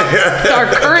parable about our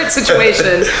current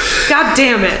situation. God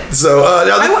damn it. So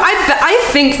I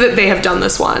think that they have done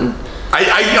this one. I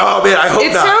hope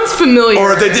it not. sounds familiar.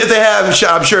 Or if they have,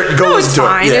 I'm sure it goes no, it's to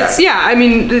fine. it. I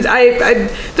mean,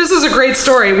 this is a great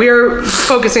story. We are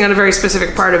focusing on a very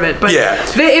specific part of it, but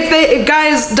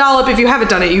guys, Dollop, if you haven't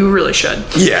done it, you really should.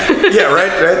 Yeah,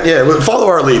 right. Yeah, well, follow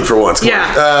our lead for once.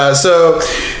 So.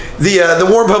 The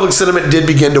warm public sentiment did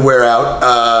begin to wear out.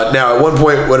 Now, at one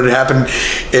point, what had happened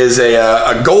is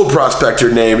a gold prospector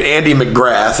named Andy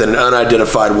McGrath and an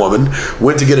unidentified woman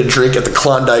went to get a drink at the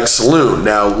Klondike Saloon.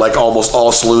 Now, like almost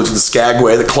all saloons in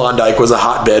Skagway, the Klondike was a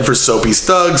hotbed for Soapy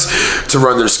thugs to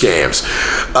run their scams.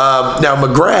 Now,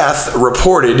 McGrath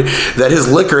reported that his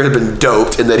liquor had been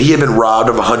doped and that he had been robbed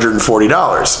of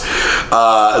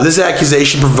 $140. This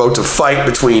accusation provoked a fight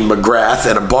between McGrath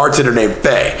and a bartender named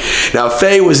Faye. Now,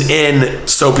 Faye was in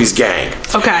Soapy's gang.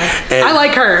 Okay. And I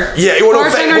like her. Yeah.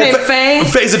 Bartender named Faye?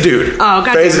 Faye's a dude. Oh,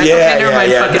 God damn it. Yeah, okay, never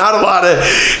mind. yeah. Not a lot of,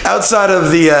 outside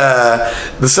of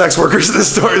the sex workers in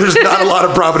this story, there's not a lot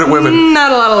of prominent women.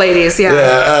 Not a lot of ladies,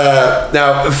 yeah.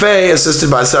 Now, Faye,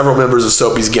 assisted by several members of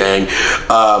Soapy's gang,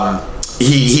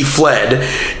 he fled,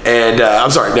 and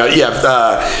I'm sorry. Now,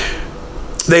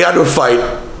 they got into a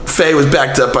fight. Faye was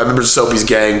backed up by members of Soapy's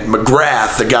gang.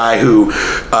 McGrath, the guy who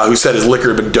said his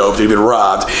liquor had been doped, he'd been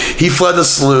robbed, he fled the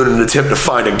saloon in an attempt to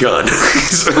find a gun.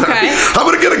 Okay. I'm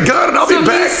gonna get a gun and I'll be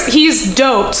back. He's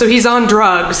doped, so he's on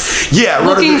drugs. Yeah.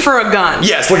 Looking for a gun.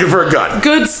 Yes, looking for a gun.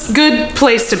 Good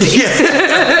place to be.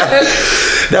 Yeah.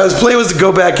 Now his plan was to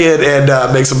go back in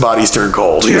and make some bodies turn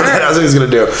cold. Sure. That's what he was going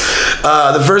to do.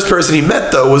 The first person he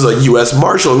met, though, was a U.S.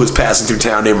 Marshal who was passing through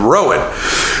town named Rowan.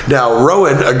 Now,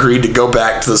 Rowan agreed to go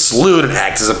back to the saloon and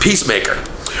act as a peacemaker.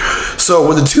 So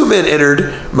when the two men entered,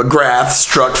 McGrath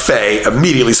struck Faye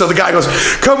immediately. So the guy goes,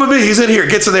 "Come with me, he's in here,"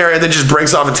 gets in there, and then just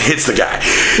breaks off and hits the guy.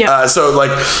 Yep.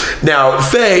 Now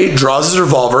Faye draws his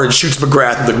revolver and shoots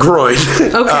McGrath in the groin.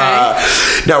 Okay.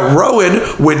 Now Rowan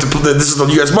went to, this is the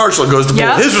U.S. Marshal, goes to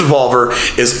pull his revolver,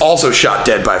 is also shot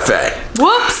dead by Faye.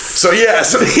 Whoops. So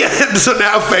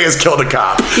now Faye has killed a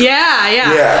cop.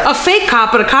 Yeah. A fake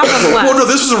cop, but a cop nonetheless. Well, no,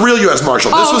 this was a real U.S.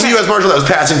 Marshal. This was a U.S. Marshal that was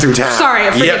passing through town.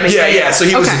 Sorry, forgive me. Yeah. So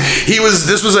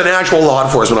this was an actual law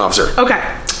enforcement officer.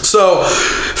 Okay. So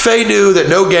Faye knew that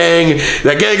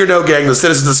gang or no gang, the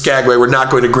citizens of Skagway were not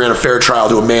going to grant a fair trial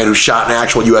to a man who shot an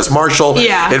actual U.S. Marshal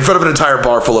in front of an entire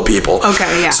bar full of people.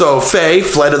 Okay, yeah. So Faye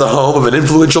fled to the home of an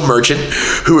influential merchant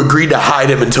who agreed to hide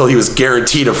him until he was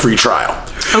guaranteed a free trial.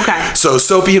 Okay. So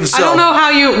Soapy himself. I don't know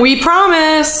how we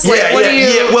promise.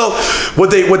 Well,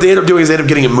 what they end up doing is they end up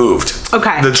getting him moved.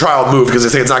 Okay. The trial moved because they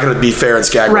think it's not going to be fair in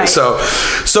Skagway. Right. So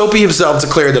Soapy himself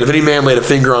declared that if any man laid a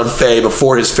finger on Faye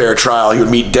before his fair trial, he would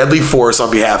meet deadly force on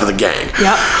behalf of the gang.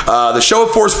 Yep. The show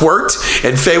of force worked,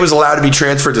 and Faye was allowed to be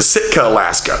transferred to Sitka,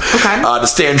 Alaska, to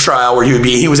stand trial, where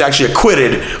he was actually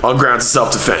acquitted on grounds of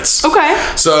self-defense. Okay.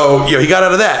 So he got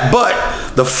out of that, but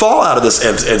the fallout of this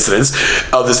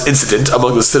incident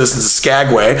among the citizens of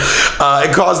Skagway,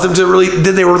 it caused them to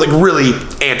they were really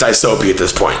anti-Soapy at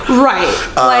this point. Right.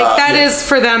 That is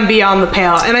for them beyond the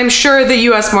pale, and I'm sure the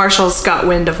U.S. Marshals got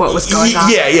wind of what was going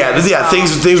on. Yeah.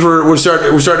 Things were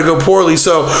starting to go poorly.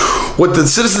 So what the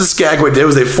citizens of Skagway did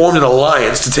was they formed an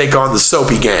alliance to take on the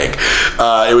Soapy gang.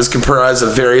 It was comprised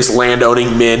of various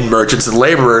land-owning men, merchants, and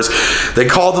laborers. They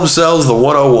called themselves the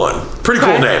 101. Pretty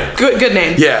cool name. Good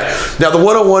name. Yeah. Now, the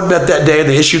 101 met that day, and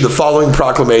they issued the following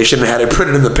proclamation and had it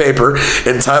printed in the paper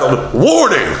entitled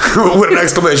 "Warning!" with an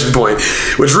exclamation point,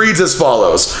 which reads as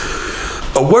follows.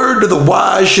 "A word to the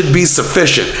wise should be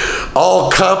sufficient. All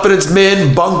confidence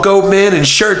men, bunco men, and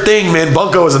sure thing men."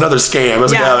 Bunco is another scam.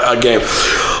 That's a game.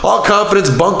 "All confidence,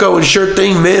 bunco, and sure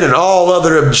thing men, and all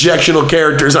other objectionable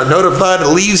characters are notified to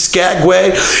leave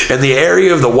Skagway and the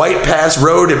area of the White Pass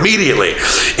Road immediately,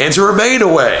 and to remain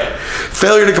away.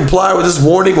 Failure to comply with this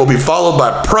warning will be followed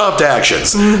by prompt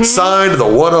actions. Signed, the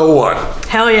 101.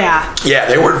 Hell yeah. Yeah,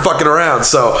 they weren't fucking around.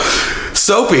 So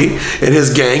Soapy and his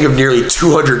gang of nearly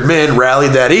 200 men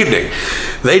rallied that evening.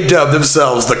 They dubbed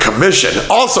themselves the Commission.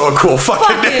 Also a cool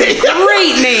fucking name.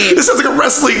 Great name. This sounds like a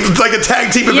wrestling, like a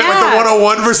tag team event, like the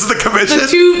 101 versus the Commission.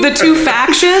 The two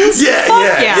factions.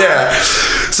 Yeah.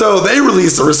 So they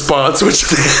released a response, which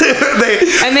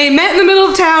they met in the middle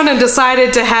of town and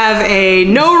decided to have a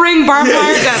no-ring barbed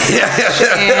wire death match.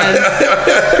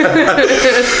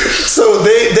 So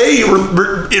they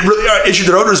issued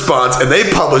their own response, and they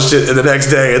published it the next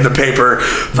day in the paper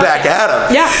back at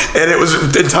them. Yeah. And it was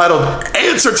entitled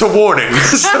 "Answer to Warning."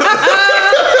 So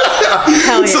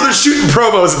they're shooting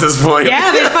promos at this point.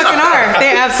 Yeah, they fucking are.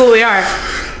 They absolutely are.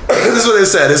 This is what they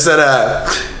said. It said,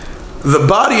 "The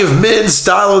body of men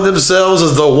styling themselves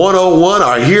as the 101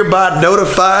 are hereby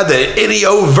notified that any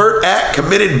overt act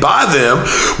committed by them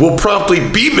will promptly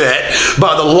be met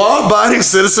by the law-abiding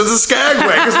citizens of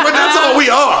Skagway." Because that's all we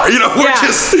are.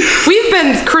 We've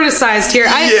been criticized here.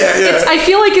 I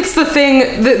feel like it's the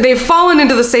thing that they've fallen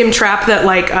into the same trap that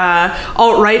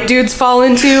alt-right dudes fall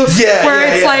into.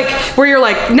 Where you're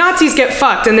like, Nazis get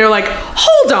fucked, and they're like,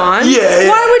 hold on,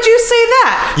 why would you say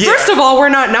that? First of all, we're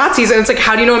not Nazis, and it's like,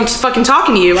 how do you know I'm fucking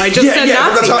talking to you? I just said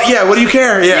Nazis. What do you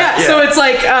care? So it's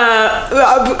like,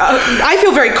 I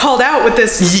feel very called out with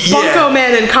this bunco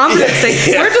man and confidence thing.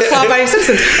 We're just law-abiding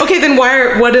citizens. Okay, then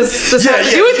what does this have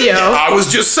to do with you? I was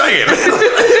just saying.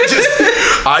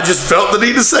 I just felt the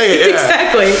need to say it.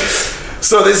 Exactly.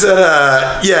 So they said,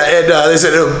 they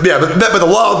said, but met by the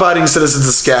law-abiding citizens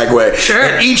of Skagway. Sure.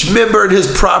 And each member and his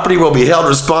property will be held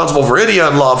responsible for any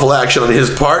unlawful action on his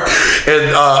part.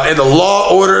 And the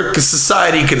Law Order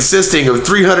Society, consisting of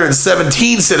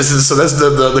 317 citizens. So that's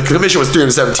the commission was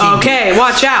 317. Okay,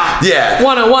 watch out. Yeah.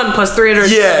 101 plus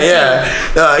 317.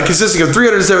 Yeah. Consisting of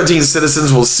 317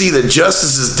 citizens, will see that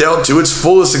justice is dealt to its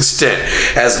fullest extent,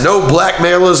 as no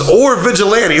blackmailers or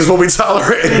vigilantes will be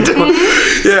tolerated.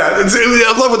 Yeah,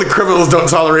 I love when the criminals don't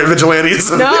tolerate vigilantes.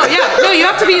 No, you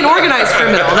have to be an organized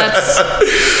criminal.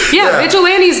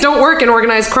 Vigilantes don't work in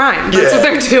organized crime. That's what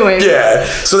they're doing. Yeah,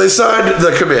 so they signed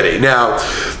the committee. Now,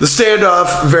 the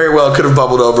standoff very well could have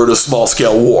bubbled over to a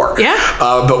small-scale war. Yeah.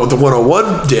 But what the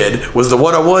 101 did was the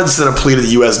 101 sent a plea to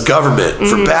the U.S. government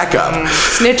for backup.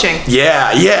 Snitching.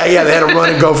 Yeah. They had to run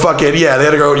and go they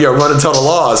had to go run and tell the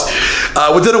laws.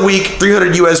 Within a week,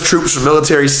 300 U.S. troops from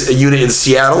military unit in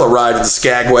Seattle arrived in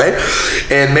Skagway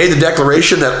and made the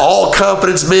declaration that all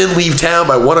confidence men leave town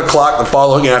by 1 o'clock the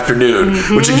following afternoon.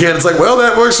 Which again, it's like, well,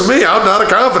 that works for me. I'm not a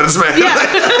confidence man. Yeah.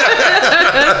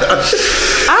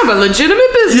 I'm a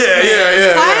legitimate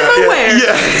businessman. I'm aware.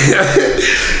 Yeah.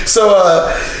 So,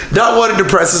 not wanting to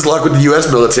press his luck with the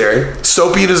U.S. military,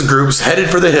 Soapy and his groups headed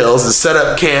for the hills and set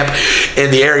up camp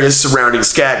in the areas surrounding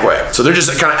Skagway. So they're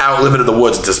just kind of out living in the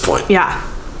woods at this point. Yeah.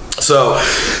 So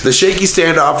the shaky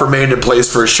standoff remained in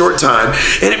place for a short time,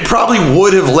 and it probably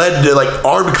would have led to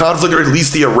armed conflict or at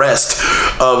least the arrest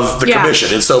of the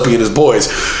commission and Soapy and his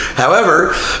boys.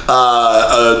 However,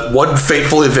 one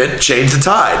fateful event changed the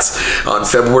tides. On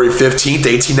February 15th,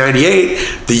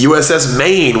 1898, the USS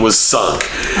Maine was sunk.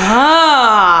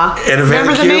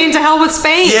 Remember the Maine to hell with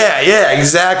Spain? Yeah,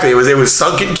 exactly. It was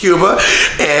sunk in Cuba,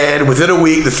 and within a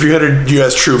week, the 300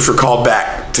 U.S. troops were called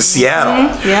back to Seattle.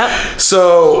 Yep.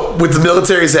 So, with the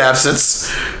military's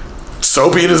absence,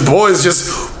 Soapy and his boys just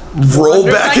rolled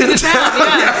back into town.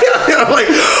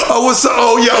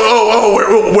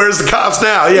 Where's the cops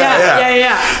now?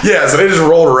 Yeah, so they just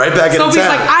rolled right back into town. Soapy's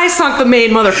like, I sunk the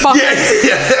Maine, motherfucker.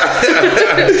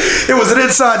 It was an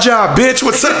inside job, bitch.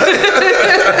 What's up?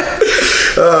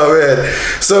 Oh, man.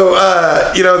 So,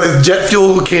 the jet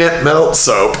fuel can't melt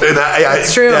soap. And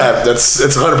that's true. Yeah, it's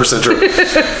 100% true.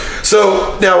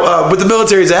 So, now, with the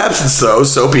military's absence, though,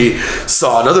 Soapy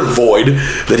saw another void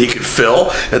that he could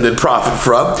fill and then profit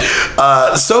from.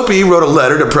 Soapy wrote a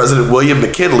letter to President William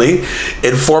McKinley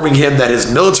informing him that his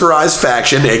militarized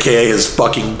faction, a.k.a. his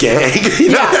fucking gang,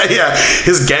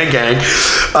 his gang,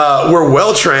 were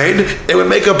well-trained and would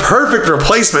make a perfect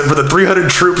replacement for the 300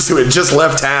 troops who had just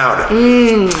left town.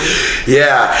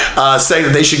 Saying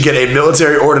that they should get a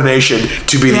military ordination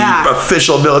to be the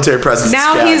official military presence in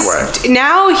Skagway.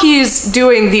 Now he's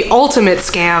doing the ultimate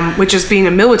scam, which is being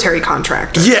a military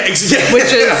contractor. Yeah, exactly.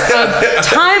 Which is a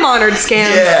time-honored scam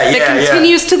that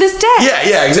continues to this day.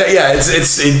 Yeah, exactly. Yeah,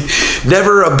 it's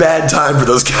never a bad time for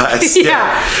those guys.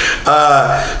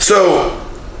 So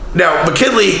now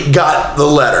McKinley got the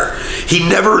letter. He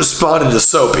never responded to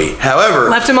Soapy. However,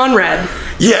 left him on red.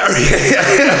 Yeah.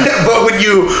 But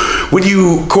when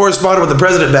you corresponded with the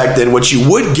president back then, what you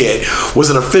would get was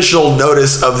an official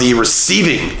notice of the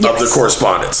receiving of the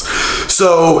correspondence.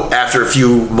 So after a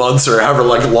few months or however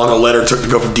long a letter took to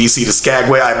go from DC to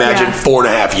Skagway, I imagine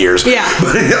 4.5 years. Yeah.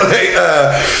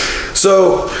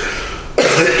 So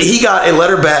he got a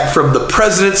letter back from the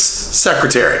president's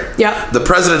secretary. Yeah. The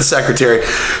president's secretary.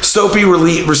 Soapy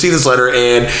received this letter,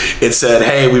 and it said,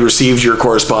 "Hey, we received your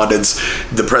correspondence.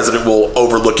 The president will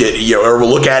overlook it, or will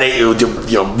look at it.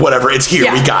 Whatever. It's here.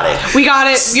 Yeah. We got it. We got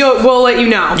it. We'll let you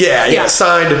know." Yeah.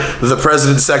 Signed, the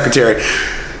president's secretary.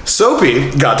 Soapy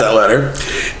got that letter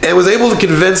and was able to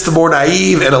convince the more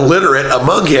naive and illiterate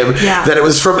among him that it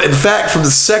was in fact from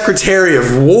the Secretary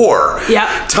of War,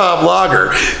 Tom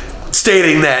Lager,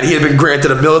 stating that he had been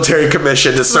granted a military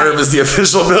commission to serve as the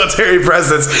official military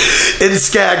presence in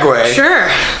Skagway. Sure.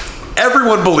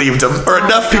 Everyone believed him, or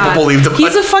enough people believed him.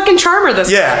 He's a fucking charmer, this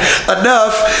guy.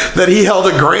 Enough that he held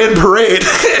a grand parade.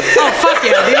 Oh, fuck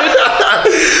yeah,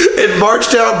 dude. And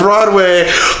marched down Broadway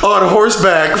on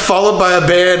horseback, followed by a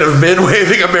band of men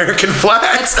waving American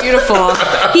flags. That's beautiful.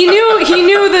 He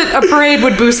knew that a parade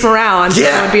would boost morale and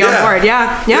people would be on board.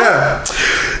 Yeah.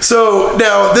 So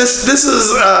now this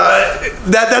is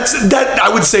that I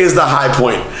would say is the high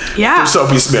point for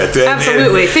Soapy Smith.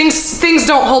 Absolutely. Things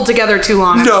don't hold together too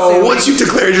long. No, once you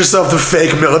declared yourself the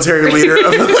fake military leader,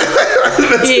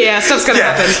 stuff's gonna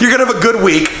happen. You're gonna have a good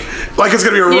week. Like it's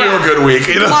gonna be a real good week.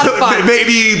 A lot of fun.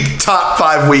 Maybe top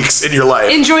 5 weeks in your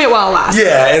life. Enjoy it while it lasts.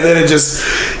 Yeah, and then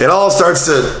it all starts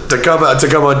to come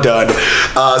undone.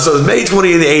 So it's May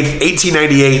 28th,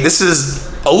 1898. This is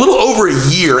a little over a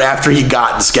year after he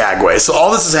got in Skagway. So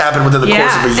all this has happened within the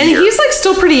course of a year. And he's like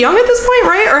still pretty young at this point,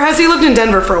 right? Or has he lived in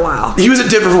Denver for a while? He was in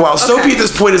Denver for a while. Okay. Soapy at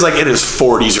this point is like in his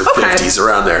 40s or 50s,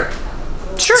 around there.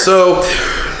 Sure. So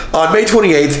on May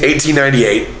 28th,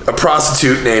 1898, a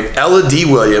prostitute named Ella D.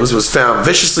 Williams was found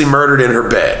viciously murdered in her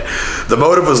bed. The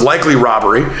motive was likely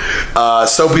robbery.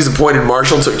 Soapy's appointed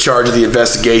marshal took charge of the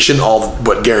investigation, all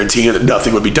but guaranteeing that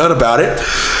nothing would be done about it.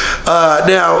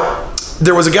 Now,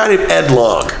 there was a guy named Ed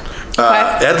Long.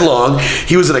 Ed Long,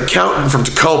 he was an accountant from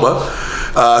Tacoma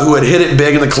who had hit it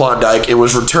big in the Klondike and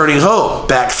was returning home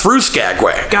back through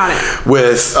Skagway. Got it.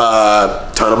 With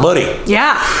a ton of money.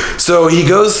 Yeah. So he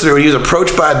goes through and he was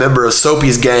approached by a member of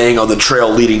Soapy's gang on the trail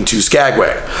leading to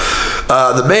Skagway.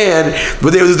 The man,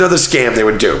 but there was another scam they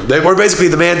would do. Basically,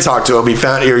 the man talked to him. He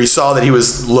found here, he saw that he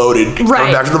was loaded, coming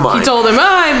back from the mine. He told him,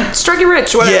 I'm Strucky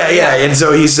Rich, whatever. Yeah. And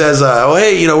so he says,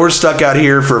 hey, we're stuck out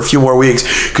here for a few more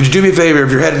weeks. Could you do me a favor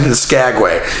if you're heading to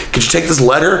Skagway? Could you take this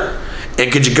letter? And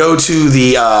could you go to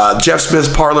the Jeff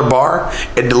Smith's Parlor Bar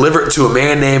and deliver it to a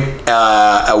man named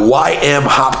Y.M.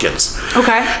 Hopkins?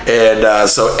 Okay. And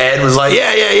so Ed was like,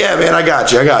 yeah, man, I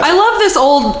got you. I love this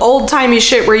old-timey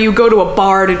shit where you go to a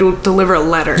bar to deliver a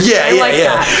letter. Yeah,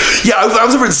 that. Yeah, I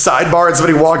was over in Sidebar and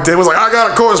somebody walked in and was like, I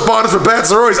got a correspondence with Pat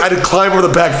Soroy's. I had to climb over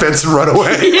the back fence and run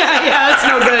away. yeah, that's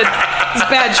no good. It's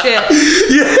bad shit.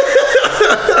 Yeah.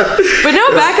 But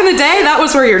no, back in the day, that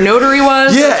was where your notary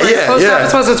was. That's where your post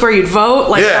office was. That's where you'd vote.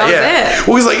 Like, that was it.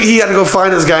 Well, he's like, he had to go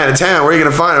find this guy in a town. Where are you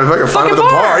going to find him? I can find him at the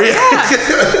bar.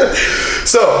 Yeah.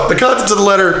 So, the contents of the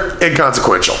letter,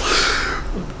 inconsequential.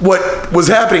 What was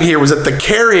happening here was that the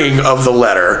carrying of the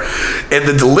letter and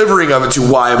the delivering of it to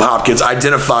Y.M. Hopkins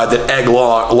identified that Ed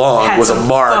Long was a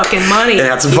mark. Fucking money. And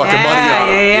had some fucking money on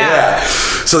him. Yeah.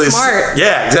 So they Smart.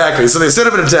 Yeah, exactly. So they sent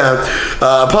him into town.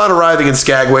 Upon arriving in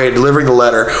Skagway and delivering the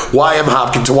letter, Y.M.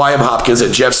 Hopkins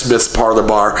at Jeff Smith's Parlor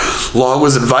Bar, Long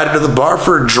was invited to the bar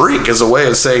for a drink as a way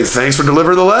of saying, thanks for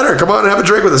delivering the letter. Come on and have a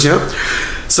drink with us,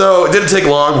 So it didn't take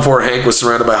long before Hank was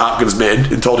surrounded by Hopkins'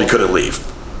 men and told he couldn't leave.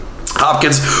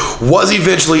 Hopkins was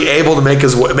eventually able to make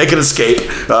an escape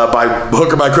by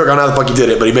hook or by crook. I don't know how the fuck he did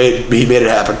it, but he made it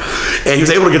happen, and he was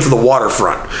able to get to the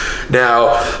waterfront.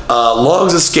 Now,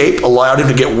 Long's escape allowed him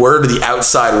to get word to the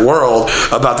outside world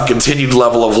about the continued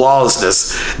level of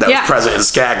lawlessness that was present in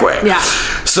Skagway. Yeah.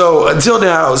 So until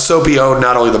now, Soapy owned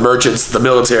not only the merchants, the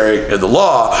military, and the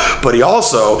law, but he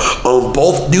also owned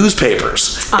both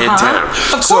newspapers in town.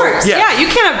 Of course, you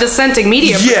can't have dissenting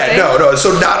media. Yeah, no.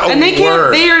 So not a word. And they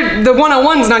can't. The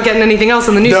 101's not getting anything else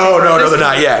in the newspaper. No, they're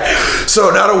not yet.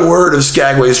 So not a word of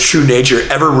Skagway's true nature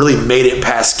ever really made it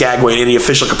past Skagway in any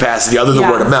official capacity other than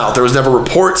word of mouth. There was never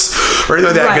reports or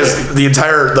anything like that because the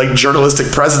entire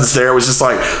journalistic presence there was just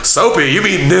like, Soapy, you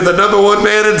mean the number one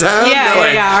man in town?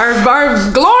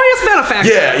 Our glorious benefactor.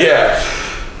 Yeah.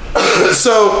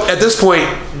 So at this point,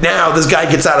 now this guy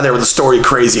gets out of there with a story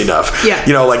crazy enough. Yeah.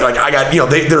 I got,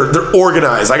 they're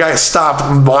organized. I got stopped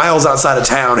miles outside of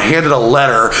town, handed a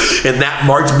letter, and that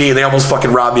marked me, and they almost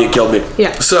fucking robbed me and killed me.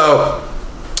 Yeah. So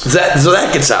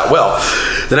that gets out. Well,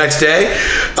 the next day,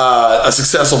 a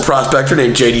successful prospector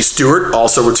named J.D. Stewart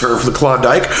also returned from the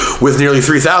Klondike with nearly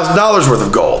 $3,000 worth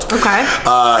of gold. Okay.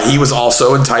 He was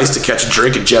also enticed to catch a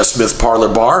drink at Jeff Smith's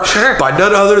Parlor Bar by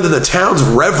none other than the town's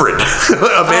reverend.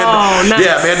 Nice.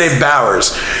 Yeah, a man named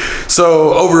Bowers.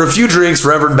 So over a few drinks,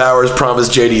 Reverend Bowers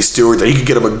promised J.D. Stewart that he could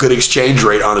get him a good exchange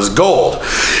rate on his gold,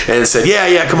 and said,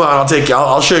 "Yeah, come on, I'll take you.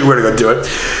 I'll show you where to go do it."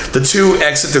 The two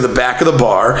exit through the back of the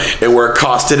bar and were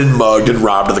accosted and mugged and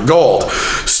robbed of the gold.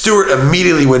 Stewart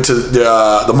immediately went to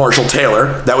the Marshal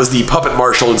Taylor. That was the puppet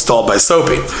marshal installed by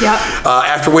Soapy. Yeah.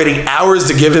 After waiting hours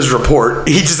to give his report,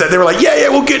 he just said, they were like, "Yeah,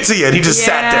 we'll get to you," and he just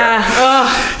sat there.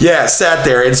 Yeah, sat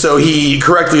there, and so he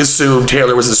correctly assumed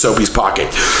Taylor was in Soapy's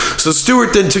pocket. So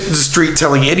Stewart then took to the street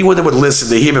telling anyone that would listen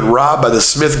that he had been robbed by the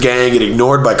Smith gang and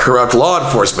ignored by corrupt law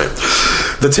enforcement.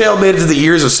 The tale made it to the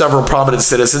ears of several prominent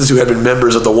citizens who had been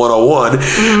members of the 101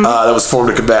 that was formed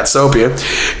to combat Soapy.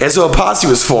 And so a posse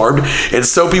was formed, and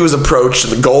Soapy was approached,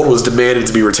 and the gold was demanded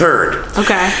to be returned.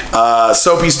 Okay.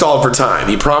 Soapy stalled for time.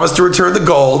 He promised to return the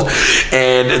gold,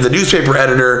 and the newspaper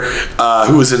editor,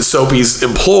 who was in Soapy's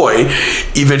employ,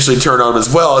 eventually turned on him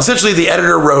as well. Essentially, the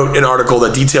editor wrote an article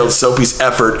that detailed Soapy's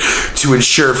effort to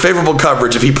ensure favorable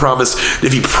coverage if he promised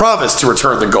to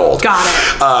return the gold. Got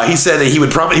it. He said that he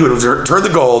would return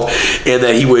the gold, and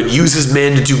that he would use his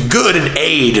men to do good and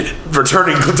aid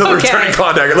returning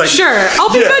Klondike. Sure,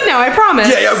 I'll be good now. I promise.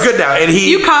 Yeah, I'm good now. And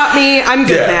you you caught me. I'm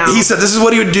good now. He said this is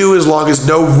what he would do as long as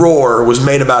no roar was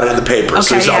made about it in the papers. Okay,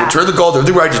 so he said, I'll return the gold,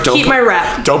 everything right, just keep my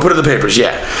rep. Don't put it in the papers,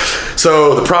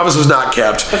 So the promise was not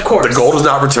kept. Of course. The gold was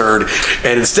not returned.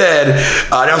 And instead,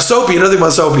 now Soapy, another thing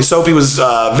about Soapy, Soapy was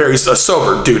very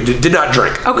sober dude, did not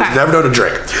drink. Okay. Was never known to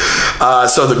drink.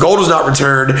 So the gold was not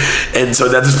returned, and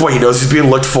so at this point he knows he's being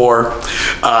looked for.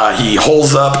 He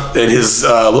holes up in his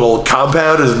little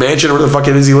compound, his mansion, where the fuck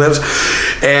it is he lives,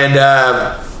 and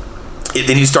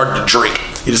then he started to drink.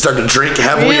 He just started to drink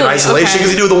heavily in isolation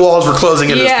because he knew the walls were closing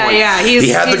at this point. He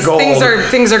had the gold.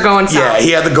 Things are going south. Yeah,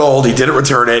 he had the gold. He didn't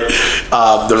return it.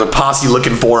 There's a posse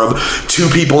looking for him. 2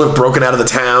 people have broken out of the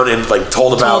town and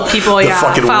told about the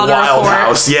fucking wild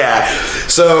house. Yeah.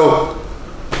 So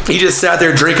he just sat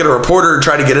there drinking. A reporter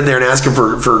tried to get in there and ask him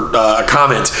for a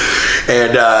comment,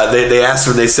 and they asked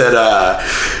him. They said.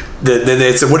 Then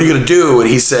they said, "What are you going to do?" And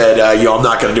he said, "I'm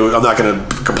not going to do it. I'm not going to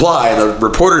comply." And the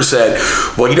reporter said,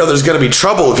 "Well, there's going to be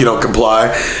trouble if you don't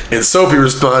comply." And Soapy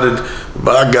responded,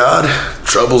 "My God,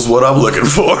 trouble's what I'm looking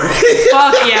for."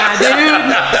 Fuck yeah,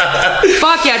 dude.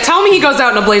 Fuck yeah. Tell me he goes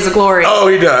out in a blaze of glory. Oh,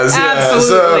 he does.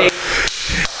 Absolutely. Yeah. So,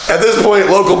 at this point,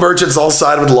 local merchants all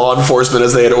sided with law enforcement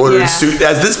as they had ordered suit.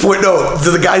 At this point,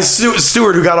 the guy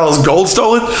Stewart who got all his gold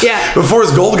stolen. Yeah. Before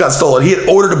his gold got stolen, he had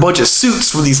ordered a bunch of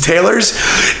suits from these tailors,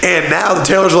 and now the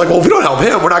tailors are like, "Well, if we don't help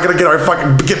him, we're not going to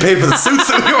get paid for the suits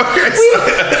anymore."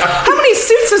 How many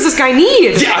suits does this guy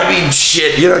need? Yeah, I mean,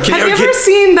 shit. Have you ever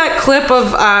seen that clip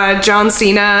of John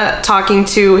Cena talking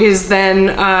to his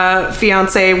then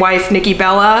fiance wife Nikki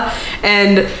Bella,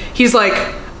 and he's like,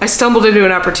 "I stumbled into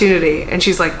an opportunity," and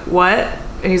she's like, "What?"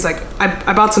 And he's like,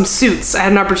 I bought some suits. I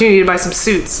had an opportunity to buy some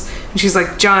suits." And she's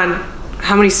like, "John,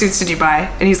 how many suits did you buy?"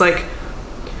 And he's like,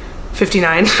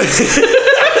 59.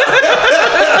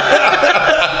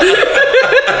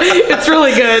 It's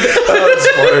really good. Oh, that's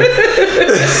funny.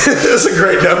 That's a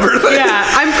great number.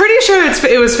 Yeah, I'm pretty sure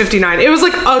it was 59. It was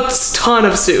like a ton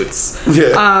of suits.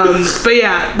 Yeah. But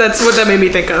yeah, that's what that made me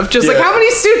think of. Just how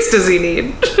many suits does he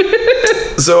need?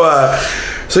 So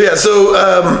they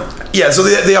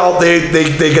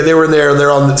were in there.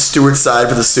 They're on the Stewart's side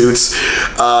for the suits.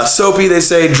 Soapy, they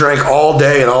say, drank all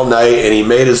day and all night, and he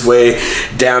made his way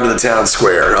down to the town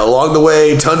square. Along the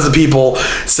way, tons of people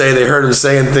say they heard him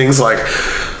saying things like,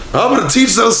 "I'm going to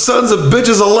teach those sons of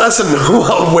bitches a lesson,"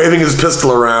 while waving his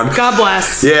pistol around. God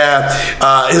bless. Yeah.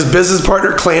 His business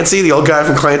partner, Clancy, the old guy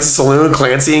from Clancy's Saloon,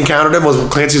 Clancy encountered him.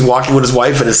 Clancy was walking with his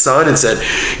wife and his son and said,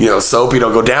 "Soapy,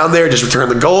 don't go down there. Just return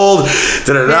the gold."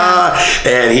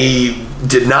 And he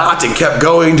did not and kept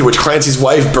going, to which Clancy's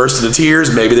wife burst into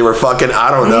tears. Maybe they were fucking.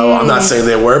 I don't know. I'm not saying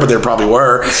they were, but they probably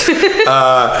were.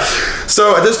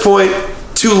 So at this point,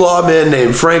 2 lawmen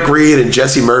named Frank Reed and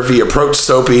Jesse Murphy approached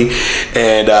Soapy,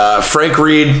 and Frank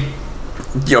Reed,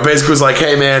 basically was like,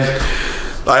 "Hey, man,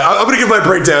 I'm going to give my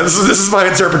breakdown. This is my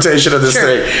interpretation of this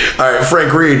thing." All right,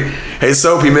 Frank Reed. "Hey,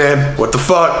 Soapy, man, what the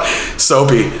fuck?"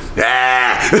 Soapy,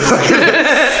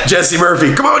 Jesse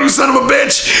Murphy, "Come on, you son of a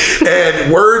bitch."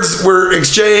 And words were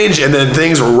exchanged, and then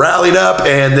things rallied up,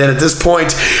 and then at this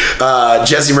point,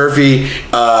 Jesse Murphy...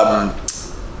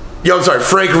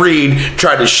 Frank Reed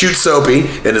tried to shoot Soapy,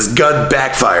 and his gun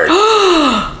backfired.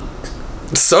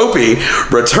 Soapy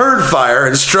returned fire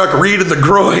and struck Reed in the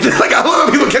groin. I love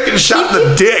how people kept getting shot in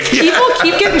the dick. People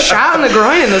keep getting shot in the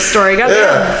groin in this story.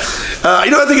 Goddamn.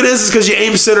 What I think it is because you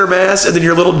aim center mass and then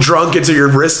you're a little drunk into your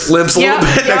wrist limps a little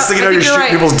bit. Next thing you know, you're shooting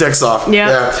people's dicks off.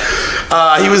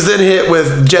 He was then hit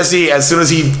with Jesse as soon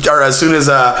as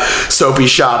Soapy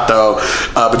shot, though,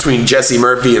 between Jesse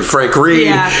Murphy and Frank Reed.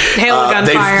 Hail of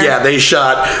gunfire. They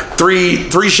shot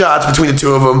three shots between the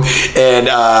 2 of them, and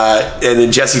then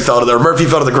Murphy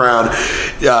fell to the ground.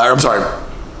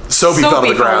 Soapy fell to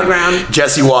the ground.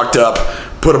 Jesse walked up,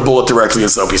 put a bullet directly in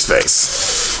Soapy's face.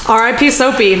 R.I.P.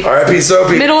 Soapy. R.I.P.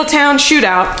 Soapy. Middle of town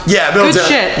shootout. Yeah, middle of town.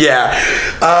 Good shit. Yeah.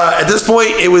 At this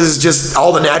point, it was just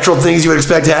all the natural things you would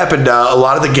expect happened. A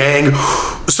lot of the gang,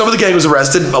 some of the gang was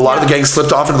arrested. A lot of the gang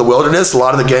slipped off into the wilderness. A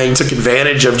lot of the gang took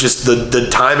advantage of just the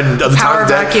time and of the power time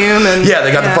vacuum. And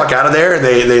they got the fuck out of there, and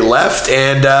they left,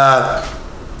 and that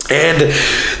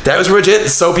was pretty much it.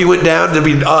 Soapy went down to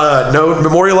be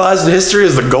memorialized in history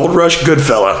as the Gold Rush good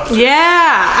fella.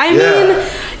 Yeah, I mean,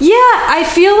 I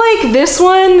feel like this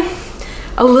one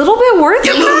a little bit worth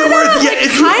it. A little bit worth it.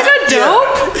 It's kind of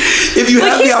dope. If you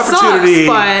have the opportunity,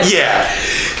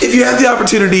 if you have the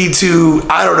opportunity to,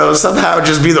 I don't know, somehow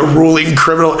just be the ruling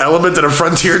criminal element in a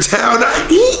frontier town, do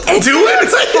it. It's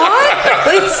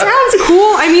fun. It sounds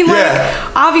cool. I mean,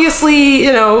 obviously,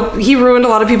 he ruined a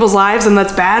lot of people's lives, and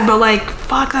that's bad. But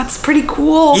fuck, that's pretty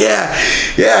cool. He had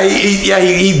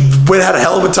a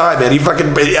hell of a time, man. He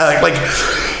fucking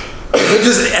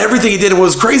just everything he did. What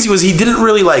was crazy was he didn't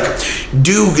really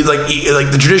do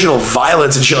the traditional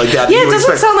violence and shit like that. Yeah, it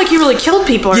doesn't sound like he really killed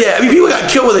people. Yeah, I mean, people got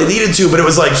killed when they needed to, but it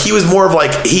was he was more of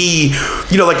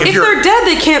if they're dead,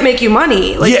 they can't make you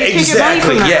money. Yeah,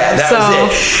 exactly. That was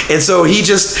it. And so he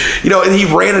just, and he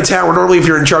ran a town where normally if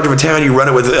you're in charge of a town, you run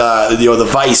it with the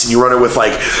vice and you run it with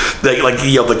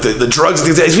the drugs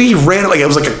and things. He ran it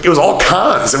it was all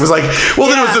cons. It was then it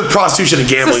was the prostitution and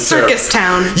gambling. It's a circus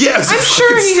town. Yeah,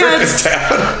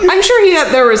 I'm sure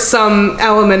there was some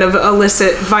element of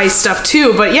illicit vice stuff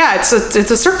too, but yeah, it's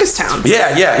a circus town.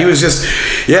 Yeah, he was just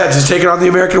taking on the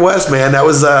American West, man. That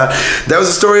was the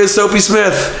story of Soapy Smith.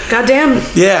 Goddamn.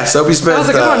 Yeah, Soapy Smith. That was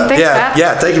a good one. Thanks, Pat.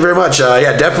 Yeah, thank you very much.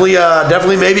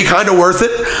 Definitely, maybe kind of worth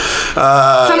it.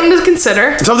 Something to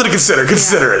consider.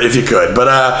 Consider it if you could. But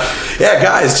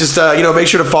guys, just make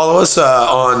sure to follow us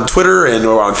on Twitter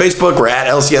or on Facebook. We're at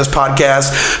LCS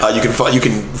Podcast. You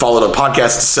can follow the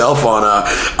podcast itself on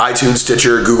iTunes,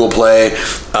 Stitcher, Google Play.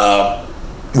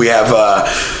 We have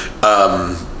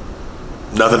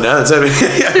nothing now. That's it. We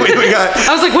got.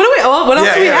 I was like, what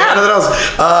else do we have? Nothing else.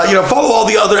 Follow all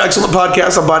the other excellent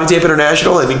podcasts on Body Tape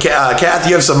International. And Kath,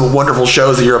 you have some wonderful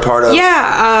shows that you're a part of.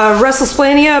 Yeah,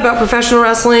 WrestleSplania about professional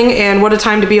wrestling, and What a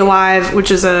Time to Be Alive,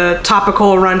 which is a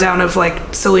topical rundown of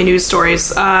silly news stories.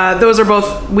 Those are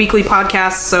both weekly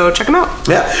podcasts, so check them out.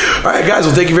 Yeah. All right, guys.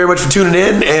 Well, thank you very much for tuning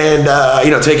in,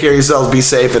 and take care of yourselves. Be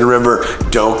safe, and remember,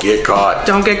 don't get caught.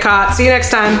 Don't get caught. See you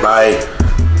next time. Bye.